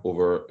have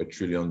over $1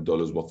 trillion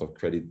worth of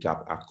credit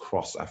gap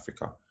across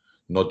Africa,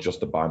 not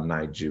just about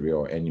Nigeria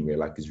or anywhere.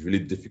 Like, it's really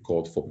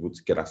difficult for people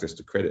to get access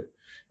to credit.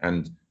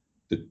 And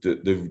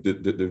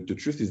the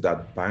truth is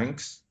that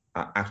banks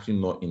are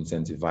actually not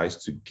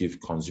incentivized to give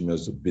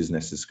consumers or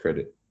businesses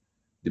credit.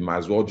 They might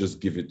as well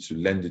just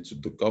lend it to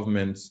the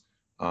government,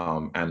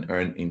 and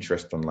earn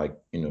interest on, like,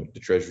 the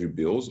treasury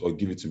bills, or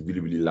give it to really,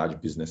 really large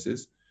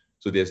businesses.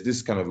 So there's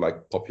this kind of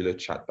like popular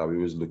chat that we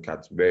always look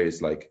at where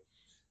it's like,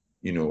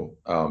 the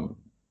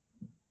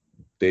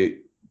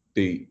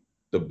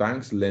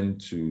banks lend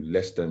to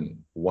less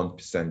than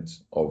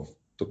 1% of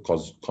the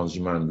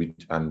consumer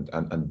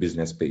and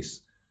business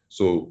base.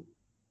 So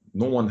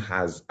no one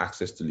has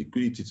access to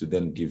liquidity to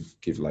then give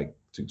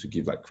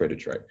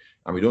credit, right?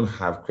 And we don't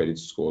have credit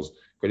scores.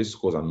 Credit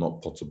scores are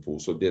not portable.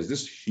 So there's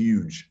this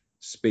huge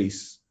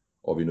space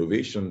of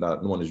innovation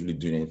that no one is really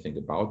doing anything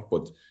about.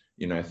 But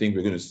I think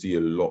we're going to see a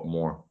lot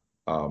more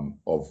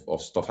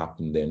of stuff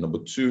happen there. Number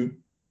two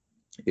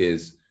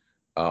is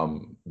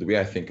the way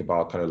I think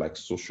about kind of like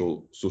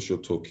social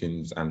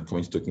tokens and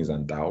community tokens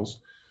and DAOs.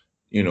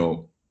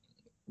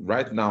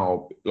 Right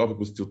now, a lot of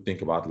people still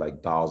think about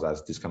like DAOs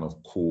as this kind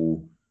of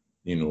cool,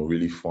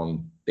 really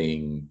fun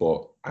thing.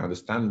 But I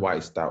understand why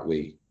it's that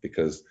way,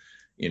 because,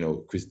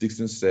 Chris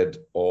Dixon said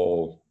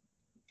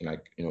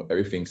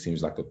everything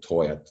seems like a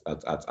toy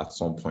at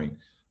some point.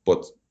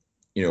 But,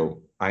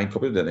 I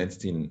incorporated an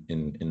entity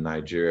in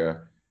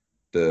Nigeria.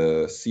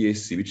 The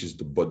CAC, which is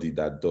the body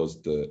that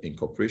does the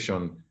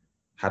incorporation,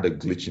 had a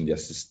glitch in their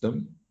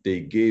system.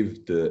 They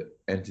gave the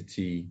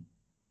entity's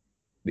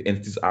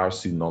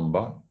RC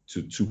number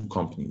to two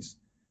companies.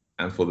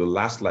 And for the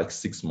last like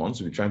 6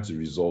 months, we're trying to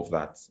resolve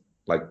that.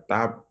 Like,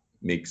 that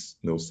makes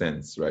no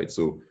sense, right?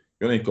 So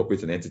you want to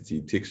incorporate an entity,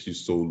 it takes you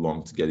so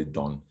long to get it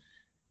done.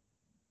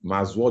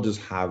 Might as well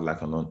just have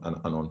like an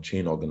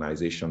on-chain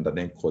organization that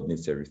then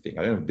coordinates everything.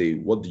 At the end of the day,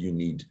 what do you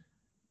need?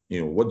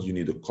 What do you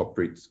need a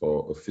corporate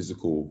or a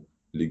physical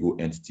legal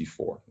entity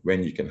for,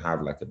 when you can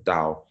have like a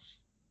DAO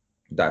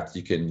that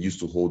you can use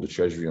to hold the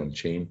treasury on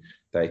chain,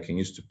 that you can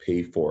use to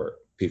pay for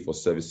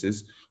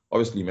services?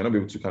 Obviously, you may not be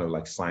able to kind of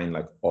like sign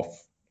like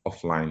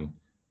offline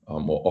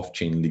or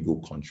off-chain legal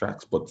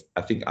contracts, but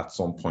I think at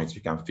some point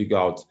you can figure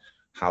out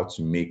how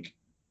to make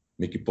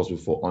it possible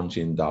for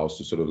on-chain DAOs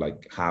to sort of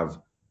like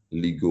have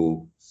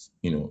legal,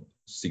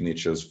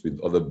 signatures with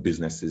other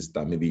businesses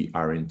that maybe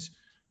aren't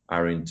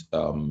DAOs.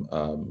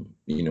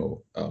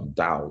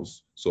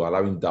 So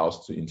allowing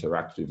DAOs to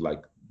interact with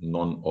like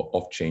non or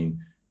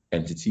off-chain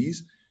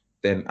entities,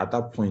 then at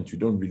that point you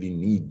don't really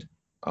need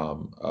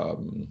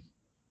local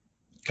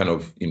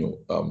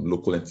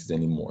entities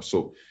anymore.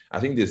 So I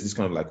think there's this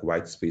kind of like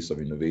white space of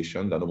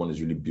innovation that no one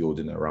is really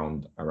building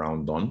around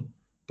on.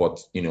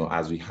 But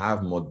as we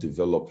have more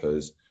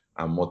developers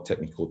and more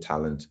technical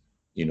talent,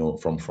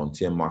 from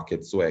frontier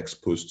markets who are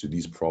exposed to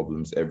these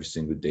problems every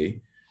single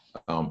day,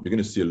 you're going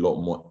to see a lot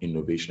more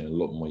innovation and a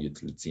lot more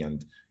utility.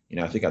 And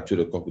I think I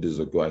told a couple of days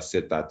ago, I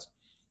said that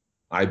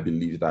I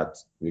believe that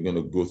we're going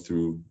to go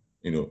through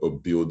a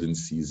building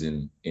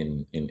season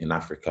in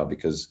Africa,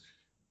 because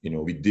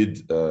we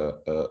did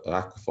a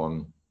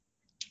hackathon,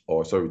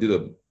 we did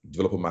a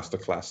developer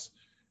masterclass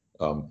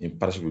in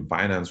partnership with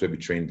Binance, where we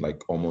trained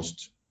like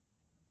almost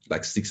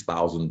like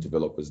 6,000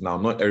 developers. Now,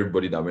 not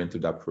everybody that went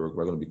through that program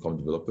are going to become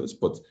developers,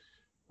 but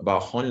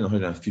about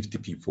 150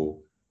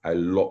 people are a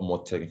lot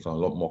more technical, a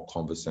lot more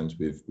conversant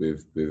with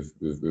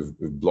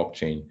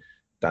blockchain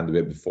than they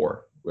were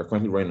before. We're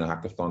currently running a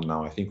hackathon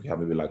now. I think we have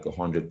maybe like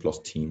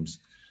 100+ teams.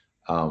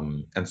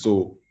 And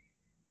so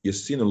you're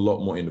seeing a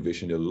lot more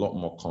innovation. There are a lot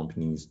more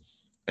companies,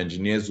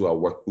 engineers who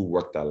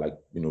worked at like,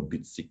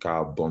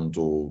 Bitlipa,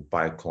 Bundle,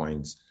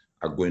 Bitcoins,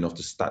 are going off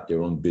to start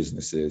their own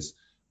businesses.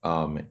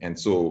 And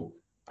so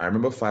I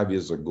remember 5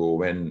 years ago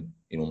when,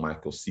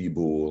 Michael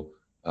Siebel,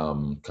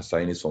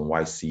 Kasainis from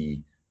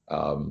YC,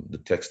 the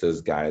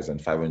Techsters guys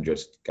and 500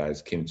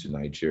 guys came to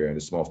Nigeria in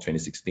the summer of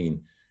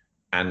 2016.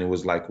 And it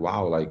was like,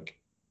 wow, like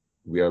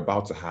we are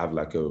about to have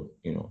like a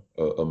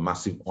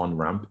massive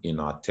on-ramp in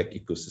our tech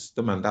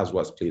ecosystem. And that's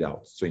what's played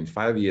out. So in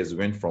 5 years, we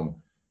went from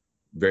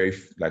very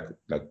not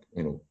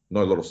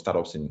a lot of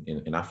startups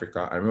in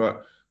Africa. I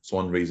remember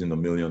someone raising $1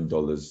 million,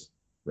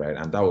 right?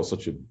 And that was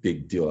such a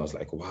big deal. I was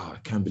like, wow, I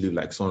can't believe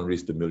like someone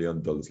raised $1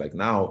 million. Like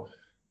now,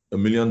 $1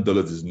 million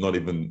is not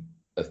even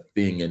a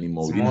thing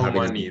anymore. Small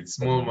money. It's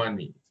small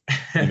money.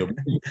 We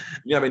didn't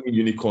have any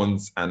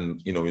unicorns,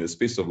 and in the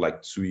space of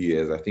like 2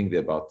 years, I think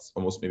there are about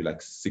almost maybe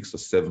like 6 or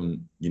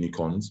 7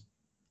 unicorns.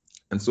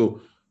 And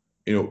so,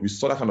 we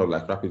saw that kind of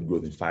like rapid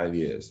growth in 5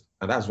 years.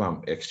 And that's why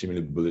I'm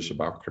extremely bullish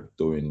about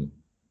crypto in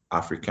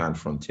Africa and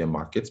frontier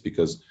markets,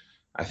 because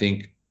I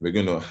think we're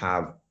going to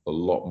have a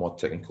lot more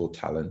technical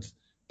talent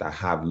that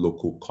have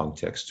local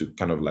context to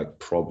kind of like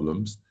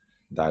problems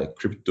that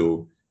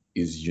crypto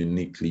is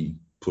uniquely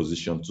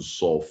positioned to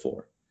solve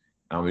for.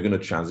 And we're going to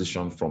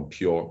transition from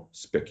pure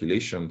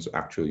speculation to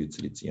actual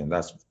utility. And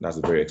that's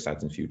a very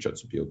exciting future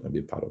to build and be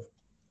a part of.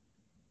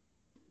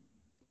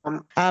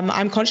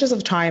 I'm conscious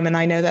of time, and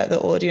I know that the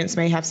audience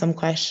may have some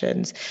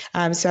questions.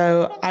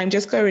 So I'm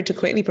just going to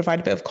quickly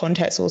provide a bit of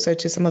context also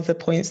to some of the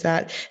points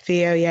that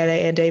Theo,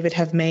 Yele, and David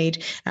have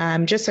made,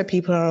 just so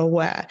people are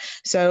aware.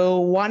 So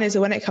one is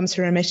when it comes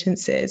to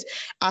remittances,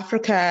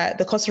 Africa,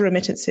 the cost of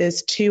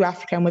remittances to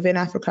Africa and within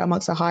Africa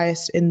amongst the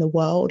highest in the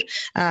world.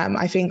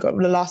 I think the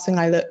last thing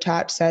I looked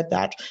at said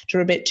that to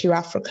remit to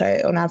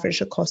Africa, on average,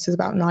 the cost is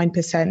about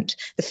 9%.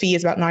 The fee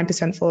is about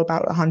 9% for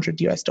about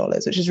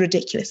 $100, which is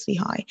ridiculously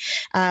high.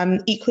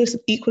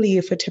 Equally,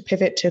 if we're to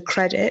pivot to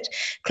credit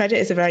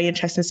is a very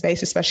interesting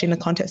space, especially in the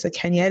context of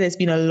Kenya. There's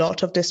been a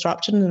lot of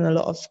disruption and a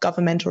lot of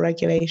governmental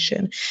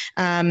regulation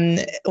when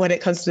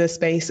it comes to the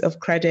space of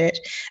credit.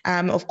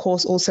 Of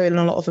course, also in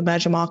a lot of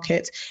emerging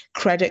markets,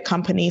 credit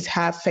companies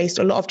have faced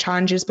a lot of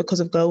challenges because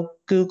of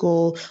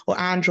Google or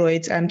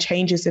Android's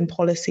changes in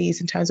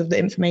policies in terms of the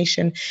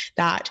information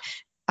that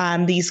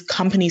these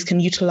companies can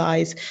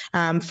utilize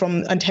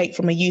take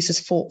from a user's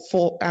phone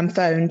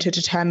to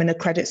determine a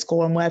credit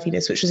score and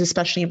worthiness, which is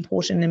especially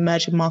important in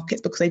emerging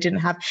markets because they didn't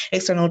have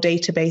external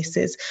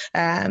databases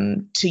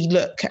to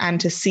look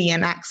and to see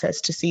and access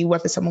to see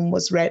whether someone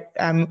was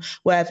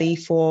worthy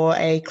for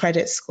a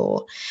credit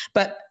score.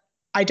 But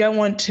I don't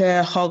want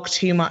to hog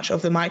too much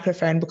of the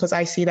microphone because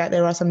I see that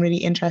there are some really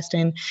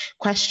interesting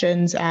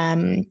questions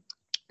on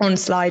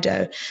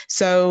Slido.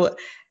 So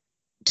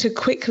to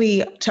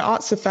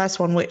answer the first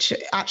one, which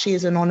actually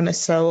is anonymous,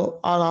 so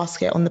I'll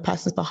ask it on the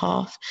person's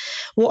behalf.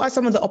 What are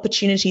some of the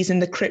opportunities in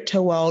the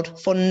crypto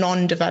world for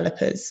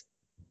non-developers?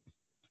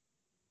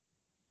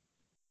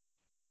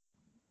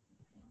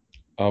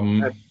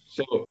 So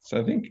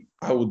I think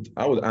I would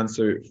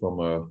answer it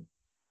from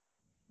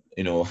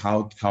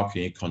how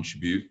can you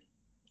contribute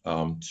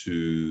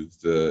to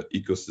the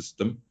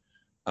ecosystem?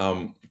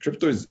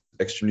 Crypto is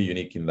extremely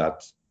unique in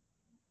that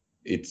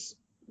it's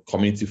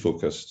community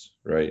focused,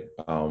 right?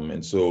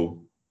 And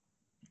so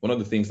one of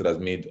the things that has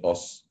made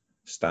us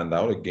stand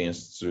out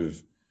against sort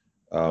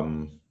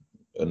of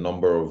a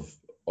number of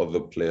other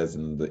players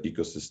in the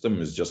ecosystem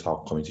is just how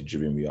community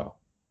driven we are.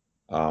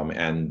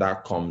 And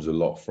that comes a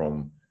lot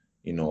from,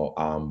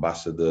 our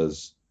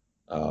ambassadors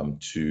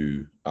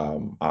to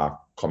our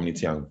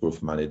community and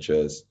growth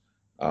managers.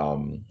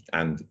 And,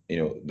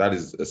 that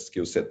is a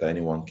skill set that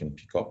anyone can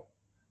pick up.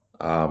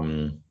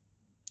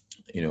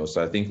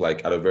 So I think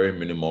like at a very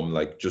minimum,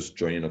 like just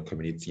joining a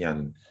community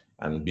and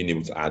being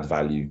able to add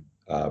value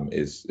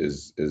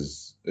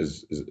is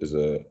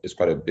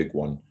quite a big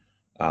one.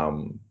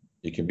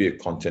 You can be a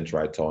content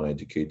writer or an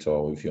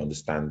educator if you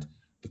understand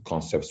the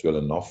concepts well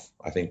enough.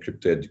 I think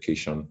crypto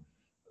education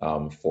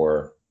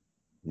for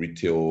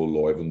retail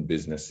or even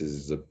businesses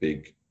is a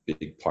big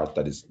part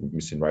that is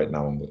missing right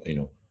now on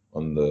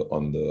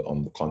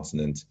the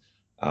continent.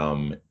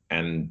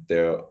 And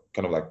there are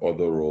kind of like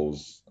other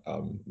roles,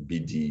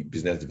 BD,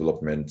 business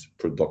development,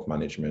 product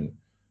management,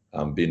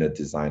 being a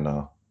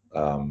designer.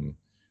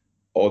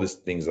 All these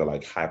things are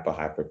like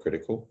hyper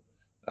critical.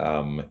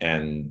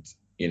 And,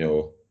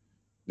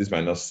 this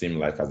might not seem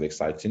like as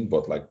exciting,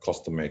 but like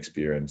customer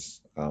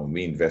experience,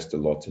 we invest a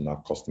lot in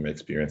our customer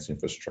experience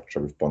infrastructure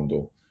with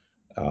Bundle.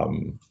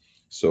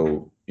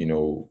 So,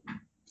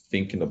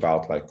 thinking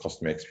about like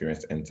customer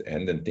experience end to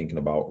end and thinking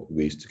about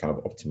ways to kind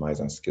of optimize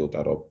and scale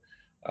that up.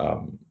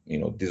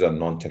 These are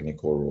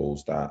non-technical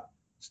roles that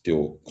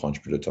still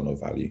contribute a ton of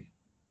value.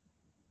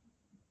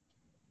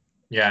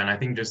 Yeah, and I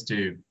think just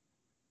to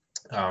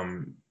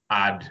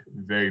add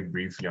very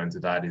briefly onto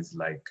that is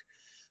like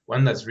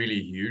one that's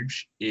really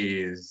huge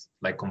is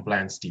like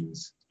compliance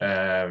teams.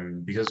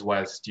 Because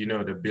whilst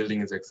the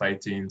building is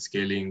exciting,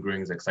 scaling,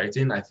 growing is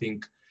exciting, I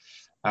think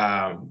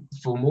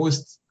for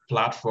most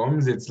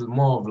platforms, it's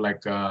more of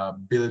like a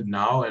build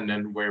now and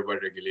then worry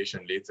about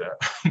regulation later.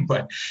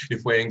 But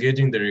if we're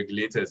engaging the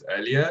regulators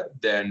earlier,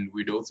 then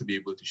we'd also be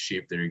able to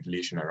shape the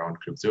regulation around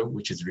crypto,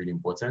 which is really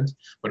important.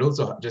 But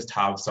also just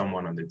have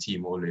someone on the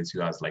team always who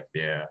has like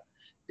their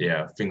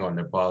finger on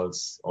the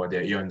pulse or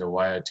their ear on the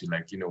wire to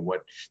like,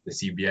 what the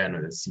CBN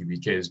or the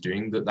CBK is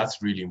doing.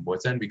 That's really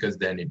important because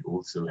then it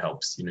also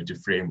helps, to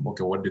frame,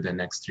 okay, what do the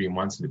next 3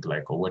 months look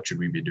like or what should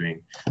we be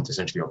doing to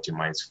essentially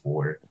optimize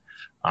for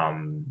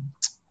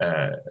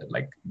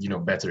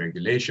better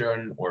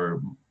regulation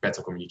or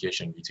better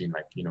communication between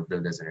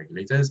builders and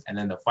regulators. And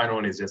then the final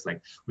one is just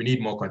like, we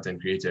need more content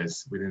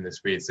creators within the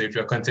space. So if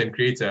you're a content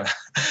creator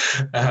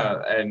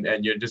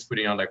and you're just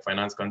putting out like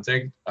finance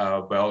content,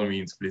 by all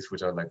means, please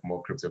put out like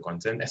more crypto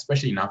content,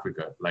 especially in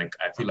Africa. Like,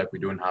 I feel like we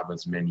don't have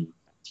as many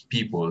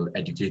people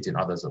educating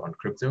others on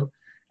crypto.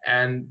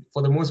 And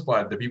for the most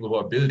part, the people who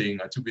are building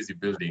are too busy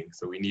building.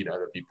 So we need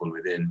other people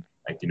within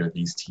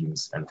these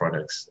teams and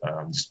products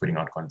just putting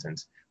out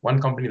content. One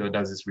company that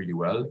does this really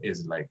well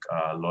is like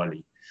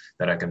Lolly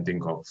that I can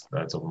think of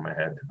at the top of my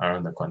head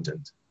around the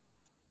content.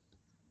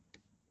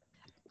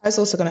 I was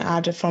also going to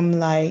add from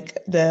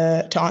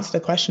to answer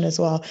the question as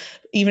well,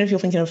 even if you're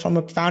thinking of from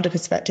a founder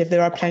perspective,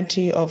 there are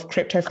plenty of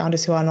crypto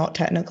founders who are not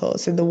technical.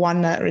 So the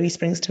one that really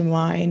springs to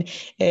mind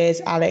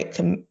is Alex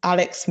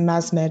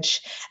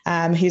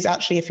Masmej, who's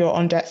actually, if you're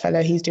on Debt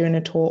Fellow, he's doing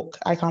a talk.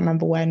 I can't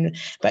remember when,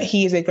 but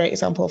he is a great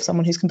example of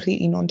someone who's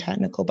completely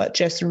non-technical, but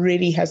just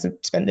really has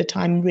spent the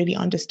time really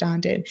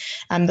understanding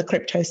the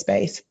crypto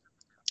space.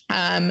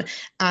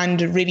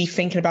 And really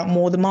thinking about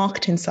more the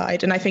marketing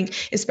side. And I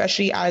think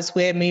especially as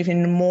we're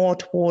moving more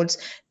towards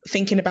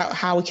thinking about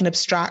how we can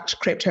abstract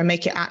crypto and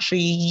make it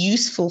actually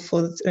useful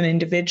for an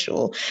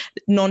individual,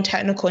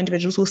 non-technical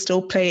individuals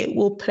will play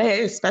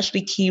an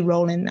especially key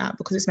role in that,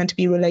 because it's meant to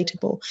be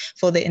relatable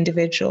for the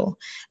individual.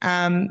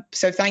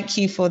 So thank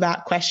you for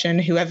that question,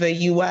 whoever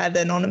you were,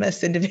 the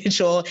anonymous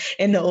individual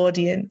in the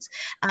audience.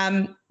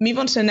 Move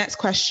on to the next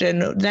question.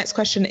 The next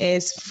question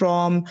is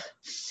from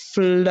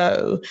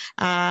Flo.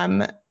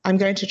 I'm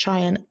going to try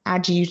and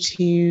add you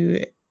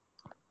to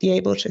be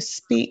able to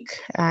speak.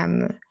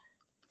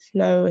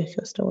 Flo, if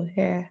you're still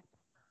here.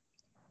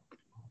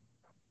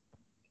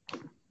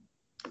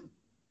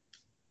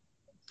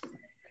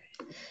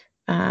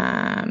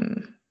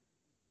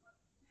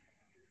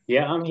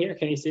 Yeah, I'm here.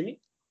 Can you see me?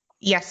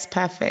 Yes,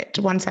 perfect.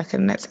 1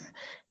 second.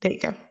 There you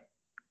go.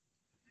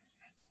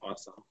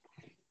 Awesome.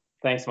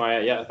 Thanks,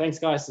 Maya. Yeah, thanks,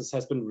 guys. This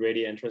has been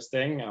really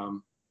interesting.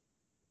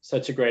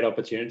 Such a great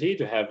opportunity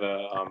to have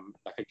a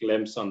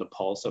glimpse on the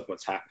pulse of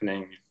what's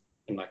happening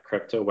in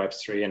crypto,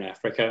 Web3 in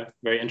Africa.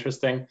 Very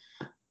interesting.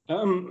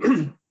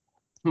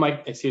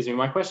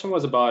 My question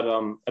was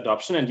about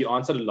adoption, and you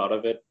answered a lot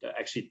of it.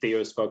 Actually,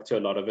 Theo spoke to a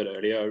lot of it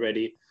earlier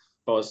already,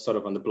 both sort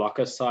of on the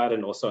blocker side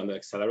and also on the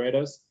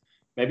accelerators.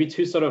 Maybe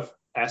two sort of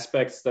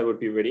aspects that would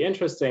be really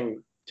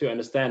interesting to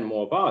understand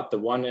more about. The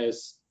one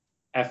is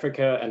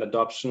Africa and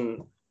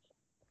adoption,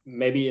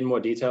 maybe in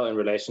more detail in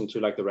relation to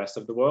the rest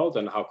of the world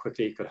and how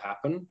quickly it could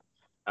happen.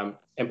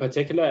 In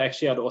particular,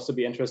 actually, I'd also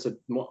be interested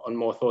on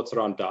more thoughts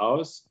around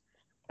DAOs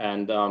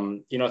and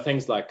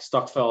things like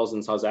Stokvels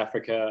in South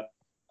Africa,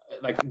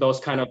 those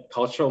kind of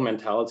cultural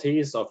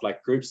mentalities of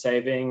group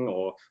saving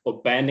or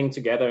banding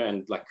together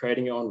and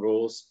creating your own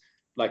rules.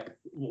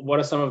 What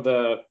are some of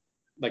the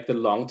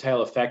long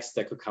tail effects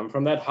that could come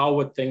from that? How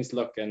would things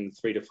look in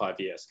 3 to 5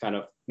 years? Kind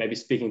of maybe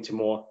speaking to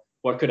more,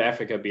 what could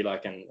Africa be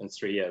like in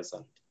 3 years,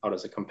 and how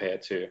does it compare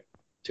to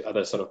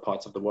other sort of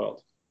parts of the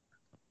world?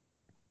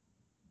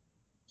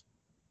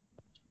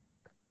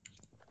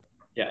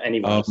 Yeah,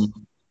 anyone.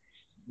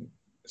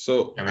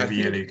 So yeah, maybe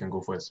Yele, you can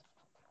go first.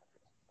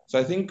 So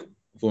I think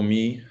for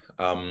me,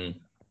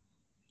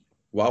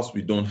 whilst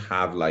we don't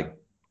have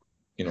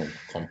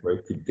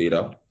comparative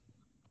data,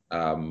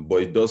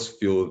 but it does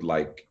feel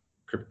like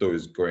crypto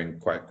is growing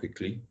quite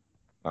quickly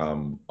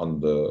on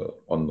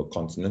the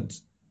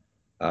continent.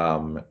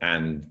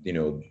 And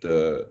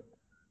the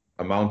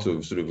amount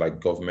of sort of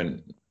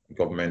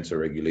government or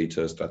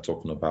regulators that are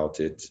talking about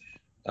it.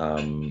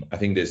 I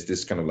think there's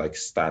this kind of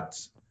stat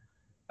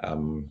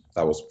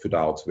that was put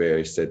out where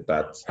it said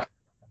that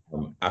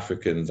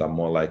Africans are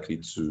more likely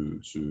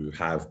to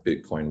have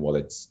Bitcoin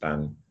wallets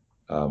than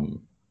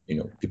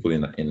people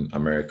in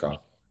America.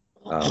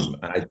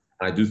 And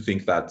I do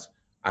think that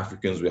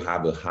Africans will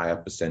have a higher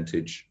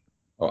percentage,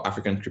 or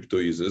African crypto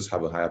users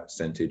have a higher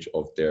percentage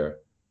of their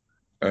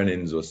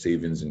earnings or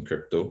savings in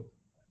crypto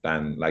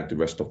than the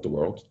rest of the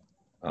world,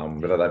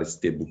 whether that is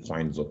stable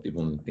coins or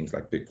even things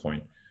like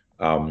Bitcoin.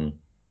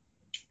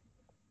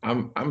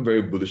 I'm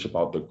very bullish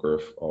about the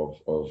growth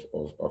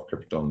of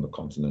crypto on the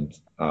continent.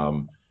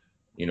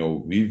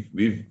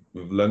 We've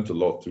learned a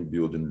lot through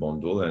building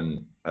Bundle,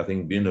 and I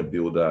think being a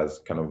builder has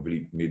kind of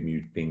really made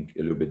me think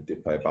a little bit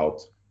deeper about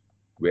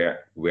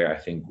where I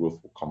think growth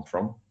will come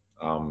from.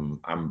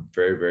 I'm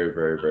very, very,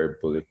 very, very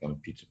bullish on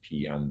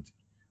P2P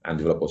and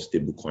develop of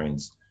stable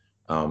coins.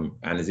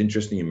 And it's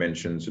interesting you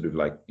mentioned sort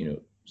of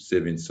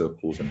saving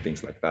circles and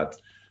things like that.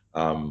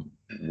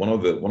 One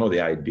of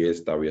the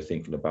ideas that we are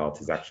thinking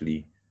about is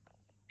actually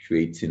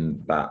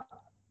creating that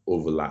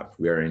overlap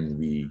wherein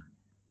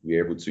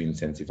we're able to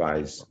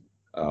incentivize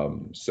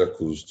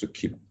circles to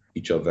keep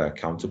each other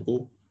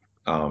accountable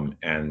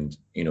and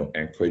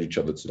encourage each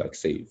other to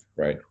save,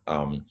 right?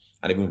 And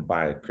even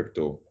buy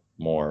crypto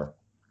more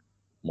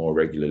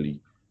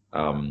regularly.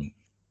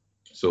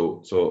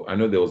 So I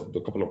know there was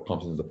a couple of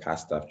companies in the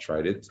past that have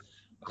tried it,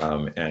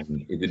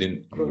 and it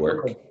didn't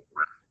work.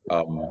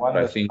 But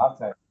I think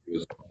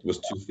it was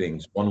two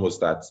things. One was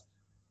that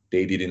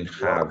they didn't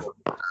have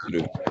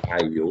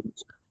high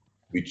yields,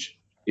 which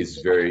is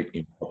very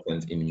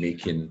important in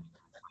making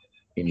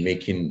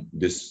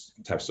this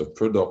types of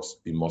products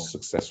be more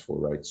successful,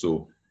 right?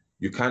 So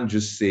you can't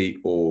just say,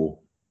 oh,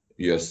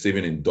 you're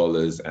saving in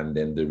dollars and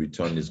then the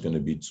return is going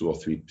to be 2 or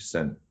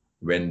 3%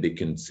 when they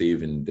can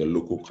save in their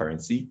local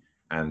currency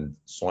and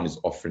someone is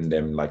offering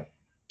them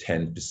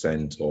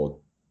 10% or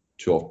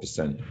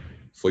 12%.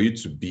 For you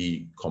to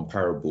be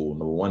comparable,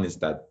 number one is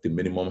that the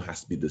minimum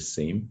has to be the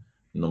same.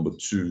 Number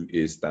two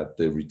is that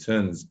the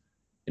returns,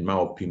 in my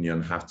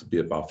opinion, have to be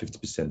about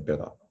 50%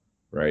 better,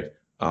 right?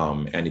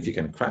 And if you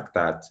can crack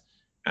that,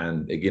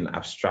 and again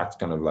abstract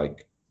kind of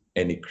like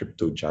any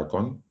crypto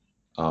jargon,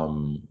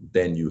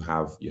 then you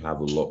have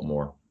a lot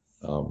more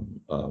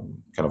kind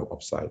of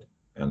upside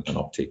and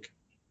uptake.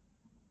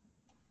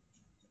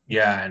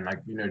 Yeah, and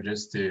like,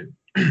 just to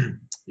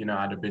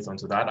add a bit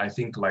onto that, I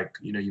think like,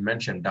 you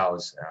mentioned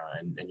DAOs,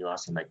 and you're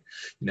asking like,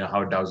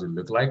 how DAOs would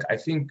look like. I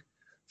think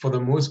for the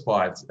most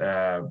part,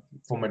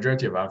 for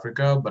majority of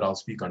Africa, but I'll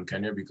speak on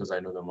Kenya because I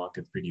know the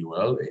market pretty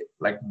well.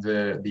 Like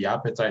the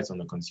appetite on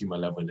the consumer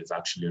level is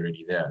actually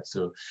already there.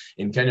 So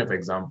in Kenya, for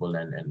example,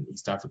 and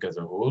East Africa as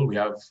a whole, we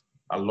have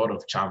a lot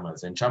of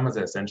chamas, and chamas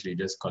are essentially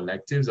just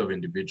collectives of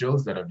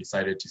individuals that have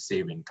decided to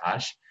save in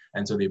cash.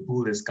 And so they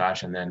pool this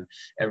cash, and then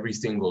every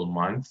single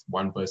month,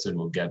 one person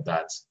will get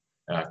that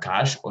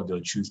cash, or they'll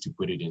choose to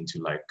put it into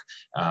like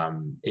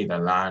either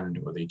land,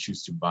 or they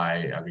choose to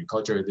buy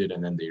agriculture with it,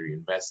 and then they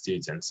reinvest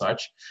it and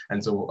such.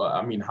 And so,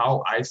 I mean,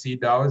 how I see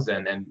DAOs,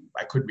 and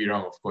I could be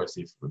wrong, of course,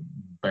 if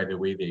by the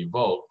way they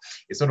evolve,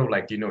 it's sort of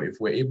like, if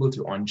we're able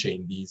to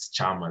on-chain these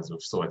chamas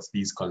of sorts,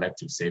 these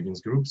collective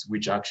savings groups,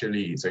 which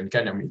actually, so in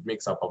Kenya, it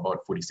makes up about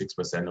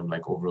 46% of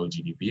like overall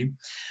GDP.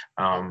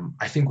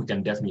 I think we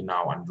can definitely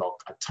now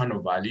unlock a ton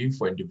of value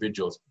for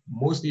individuals,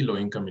 mostly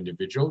low-income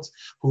individuals,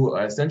 who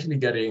are essentially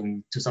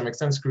getting, to some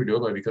extent, screwed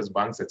over because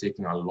banks are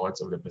taking a lot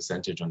of the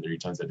percentage on the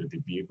returns that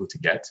they'd be able to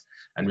get.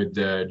 And with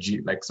the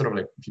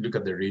if you look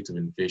at the rate of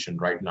inflation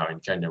right now in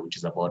Kenya, which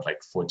is about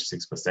like 4 to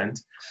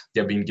 6%,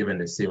 they're being given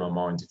the same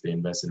amount if they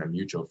invest in a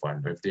mutual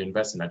fund, or if they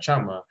invest in a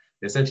chama,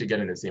 they're essentially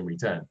getting the same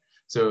return.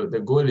 So the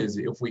goal is,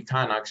 if we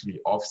can actually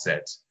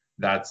offset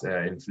that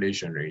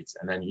inflation rate,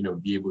 and then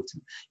be able to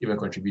even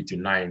contribute to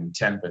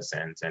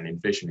 9-10%, and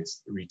inflation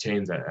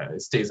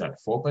stays at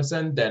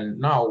 4%, then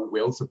now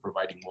we're also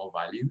providing more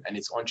value, and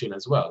it's on-chain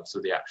as well, so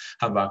they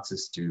have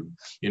access to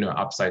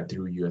upside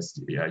through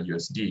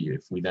USD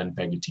if we then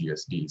peg it to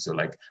USD. So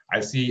like I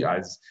see,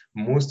 as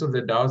most of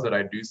the DAOs that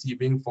I do see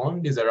being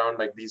formed is around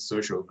like these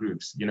social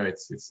groups.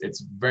 It's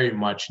very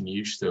much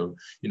niche. So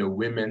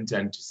women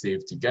tend to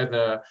save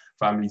together,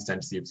 families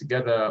tend to save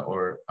together,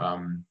 or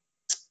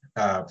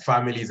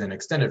families and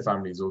extended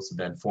families also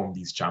then form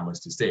these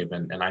chamas to save,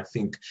 and I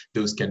think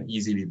those can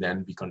easily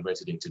then be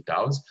converted into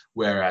DAOs,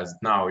 whereas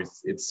now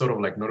it's sort of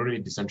like not only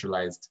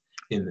decentralized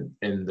in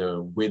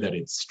the way that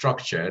it's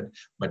structured,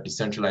 but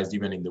decentralized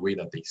even in the way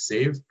that they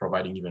save,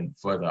 providing even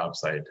further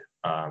upside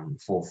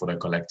for the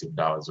collective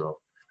DAO as well,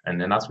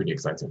 and that's really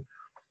exciting.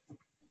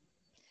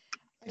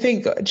 I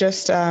think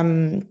just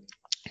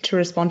to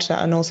respond to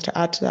that, and also to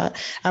add to that,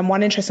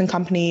 one interesting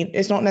company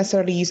is not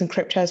necessarily using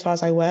crypto as far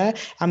as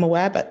I'm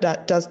aware, but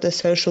that does the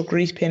social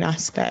grouping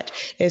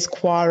aspect, is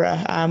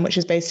Quara, which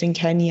is based in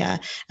Kenya,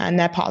 and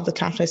they're part of the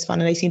Catalyst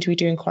Fund, and they seem to be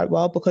doing quite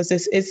well, because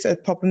this is a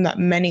problem that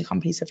many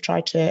companies have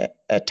tried to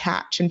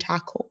attach and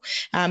tackle,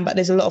 but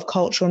there's a lot of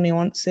cultural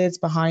nuances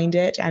behind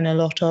it, and a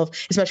lot of,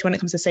 especially when it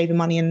comes to saving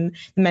money and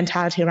the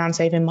mentality around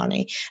saving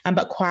money,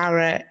 but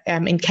Quara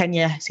in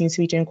Kenya seems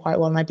to be doing quite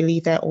well, and I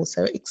believe they're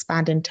also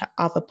expanding to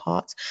other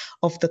parts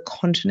of the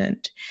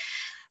continent.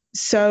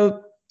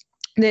 So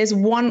there's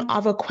one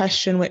other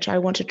question which I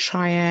want to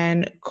try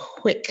and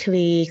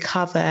quickly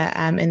cover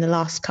in the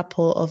last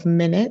couple of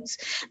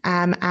minutes,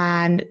 and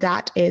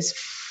that is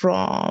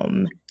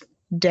from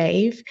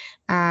Dave.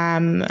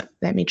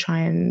 Let me try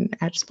and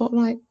add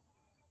spotlight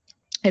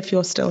if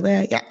you're still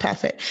there. Yeah,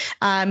 perfect.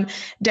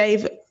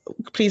 Dave,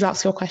 please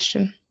ask your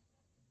question.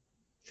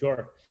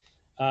 Sure.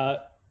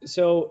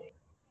 So,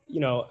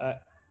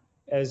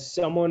 as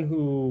someone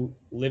who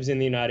lives in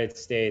the United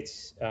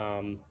States,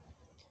 I'm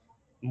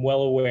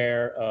well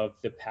aware of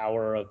the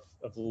power of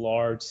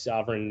large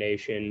sovereign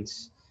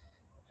nations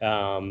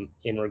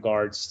in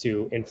regards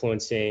to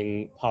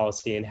influencing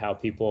policy and how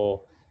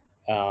people,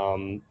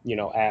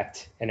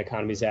 act and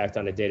economies act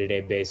on a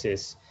day-to-day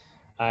basis.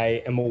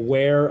 I am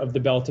aware of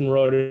the Belt and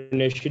Road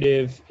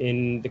Initiative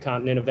in the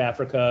continent of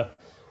Africa.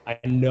 I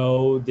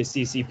know the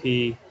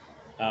CCP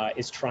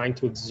is trying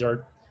to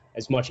exert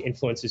as much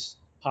influence as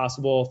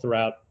possible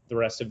throughout the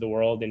rest of the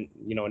world, and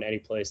in any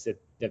place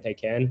that they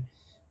can.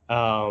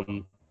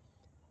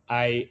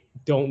 I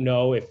don't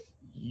know if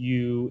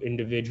you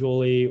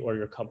individually or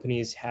your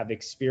companies have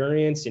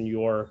experience in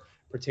your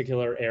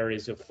particular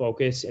areas of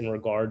focus in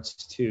regards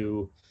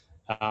to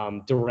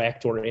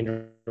direct or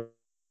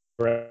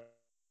indirect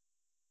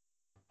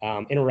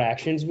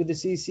interactions with the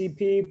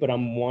CCP, but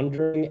I'm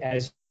wondering,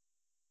 as you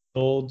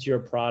build your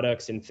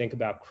products and think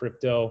about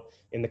crypto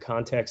in the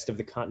context of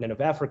the continent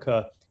of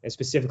Africa, and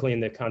specifically in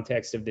the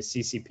context of the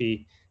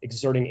CCP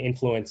exerting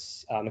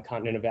influence on the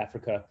continent of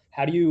Africa,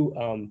 how do you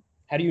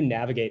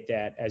navigate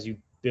that as you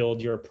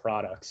build your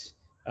products?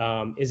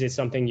 Is it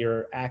something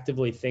you're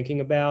actively thinking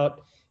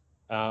about?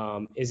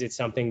 Is it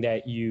something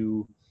that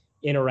you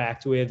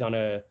interact with on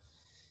a,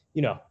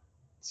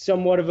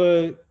 somewhat of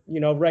a,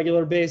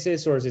 regular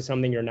basis, or is it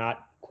something you're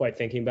not quite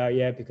thinking about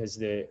yet because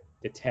the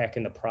tech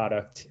and the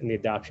product and the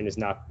adoption is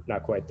not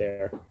quite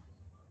there?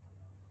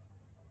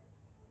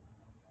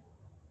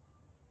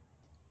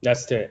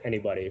 That's to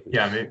anybody.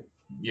 Yeah,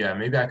 yeah,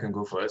 maybe I can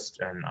go first,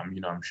 and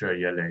I'm sure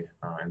Yele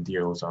and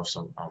Theo also have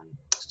some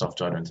stuff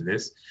to add into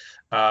this.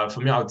 For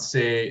me, I would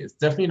say it's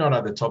definitely not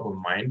at the top of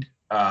mind,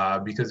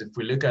 because if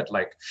we look at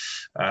like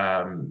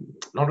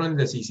not only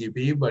the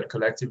CCP but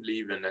collectively,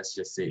 even let's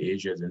just say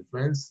Asia's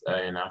influence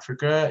in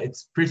Africa,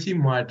 it's pretty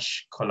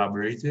much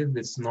collaborative.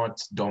 It's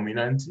not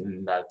dominant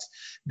in that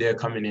they're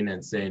coming in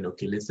and saying,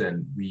 okay,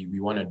 listen, we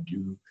want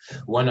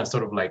to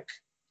sort of like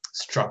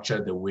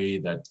structure the way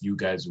that you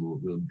guys will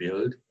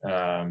build,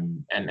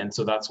 and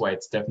so that's why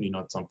it's definitely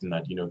not something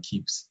that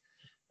keeps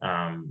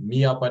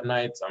me up at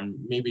night.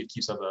 Maybe it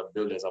keeps other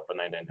builders up at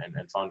night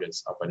and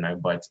founders up at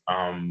night, but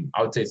I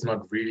would say it's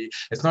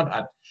not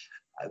at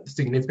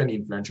significantly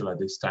influential at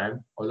this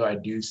time, although I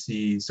do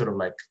see sort of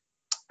like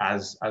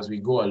as we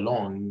go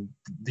along,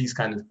 these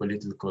kind of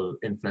political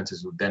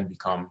influences will then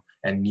become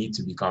and need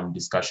to become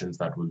discussions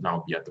that will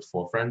now be at the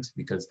forefront,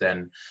 because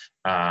then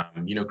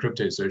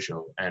crypto is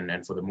social,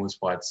 and for the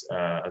most part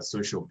as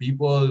social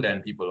people,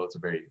 then people are also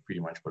pretty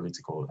much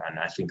political, and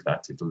I think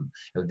that it'll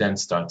then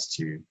start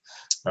to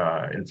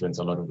influence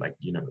a lot of like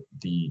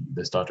the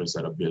startups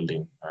that are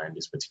building in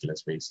this particular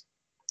space.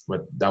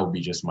 But that would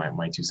be just my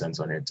 2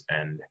 cents on it,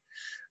 and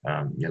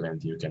Yele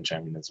and Theo can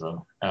chime in as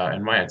well,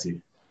 and Maya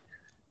too.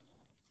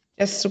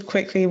 Just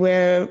quickly,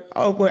 we're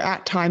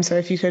at time, so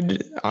if you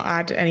could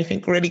add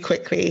anything really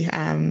quickly,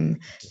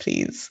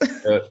 please.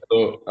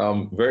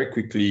 So very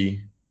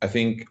quickly, I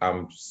think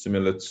I'm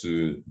similar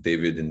to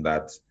David in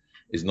that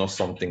it's not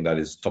something that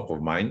is top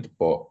of mind,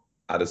 but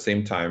at the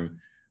same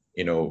time,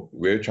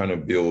 we're trying to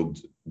build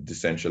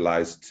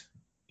decentralized,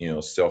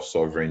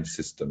 self-sovereign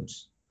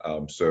systems.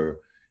 So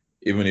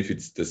even if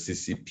it's the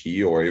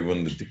CCP or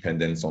even the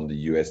dependence on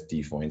the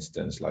USD, for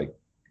instance, like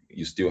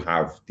you still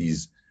have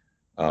these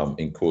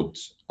in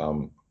quotes,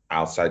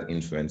 outside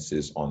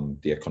influences on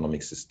the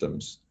economic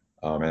systems.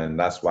 And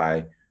that's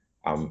why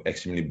I'm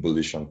extremely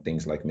bullish on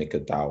things like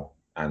MakerDAO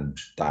and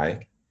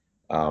DAI,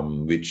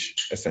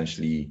 which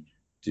essentially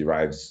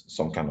derives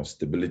some kind of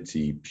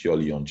stability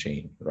purely on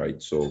chain, right?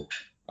 So,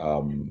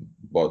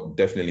 but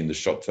definitely in the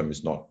short term,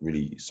 it's not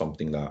really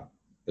something that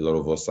a lot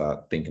of us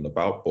are thinking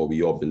about, but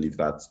we all believe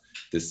that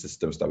the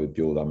systems that we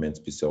build are meant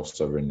to be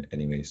self-sovereign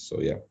anyway.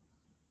 So yeah.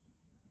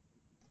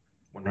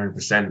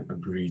 100%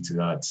 agree to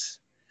that.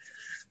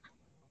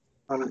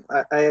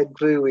 I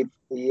agree with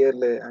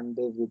Yele and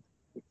David.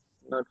 It's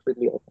not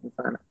really a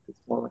concern at this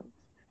moment.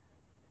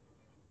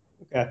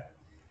 Okay.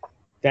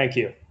 Thank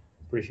you.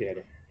 Appreciate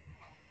it.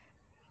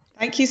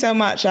 Thank you so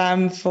much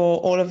for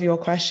all of your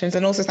questions,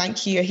 and also a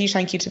huge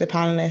thank you to the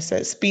panelists.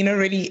 It's been a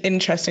really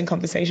interesting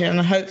conversation,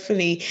 and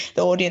hopefully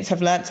the audience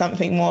have learned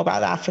something more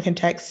about the African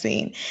tech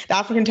scene. The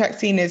African tech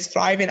scene is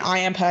thriving. I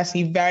am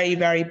personally very,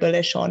 very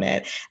bullish on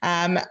it.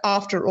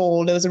 After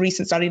all, there was a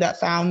recent study that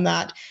found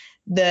that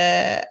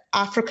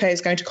Africa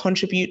is going to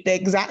contribute the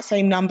exact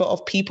same number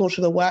of people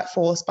to the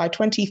workforce by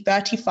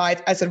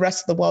 2035 as the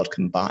rest of the world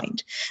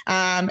combined.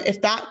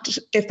 If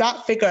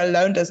that figure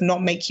alone does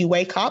not make you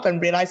wake up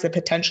and realize the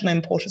potential and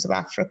importance of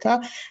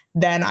Africa,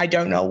 then I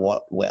don't know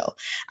what will.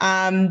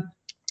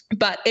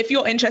 But if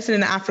you're interested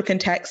in the African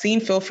tech scene,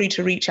 feel free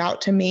to reach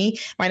out to me.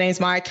 My name is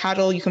Maya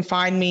Cadell. You can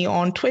find me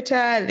on Twitter,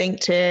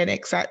 LinkedIn,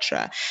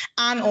 etc.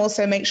 And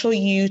also make sure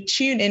you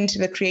tune into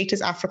the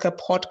Creators Africa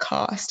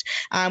podcast,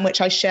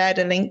 which I shared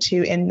a link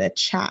to in the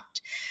chat.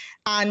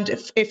 And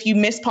if you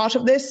miss part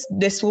of this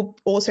will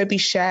also be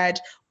shared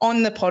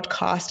on the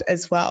podcast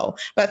as well.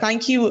 But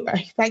thank you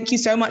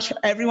so much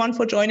everyone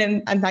for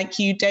joining, and thank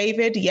you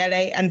David,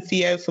 Yele, and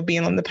Theo for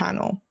being on the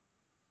panel.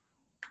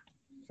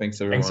 Thanks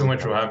everyone. Thanks so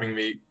much for having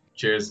me.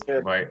 Cheers.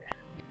 Yeah. Bye.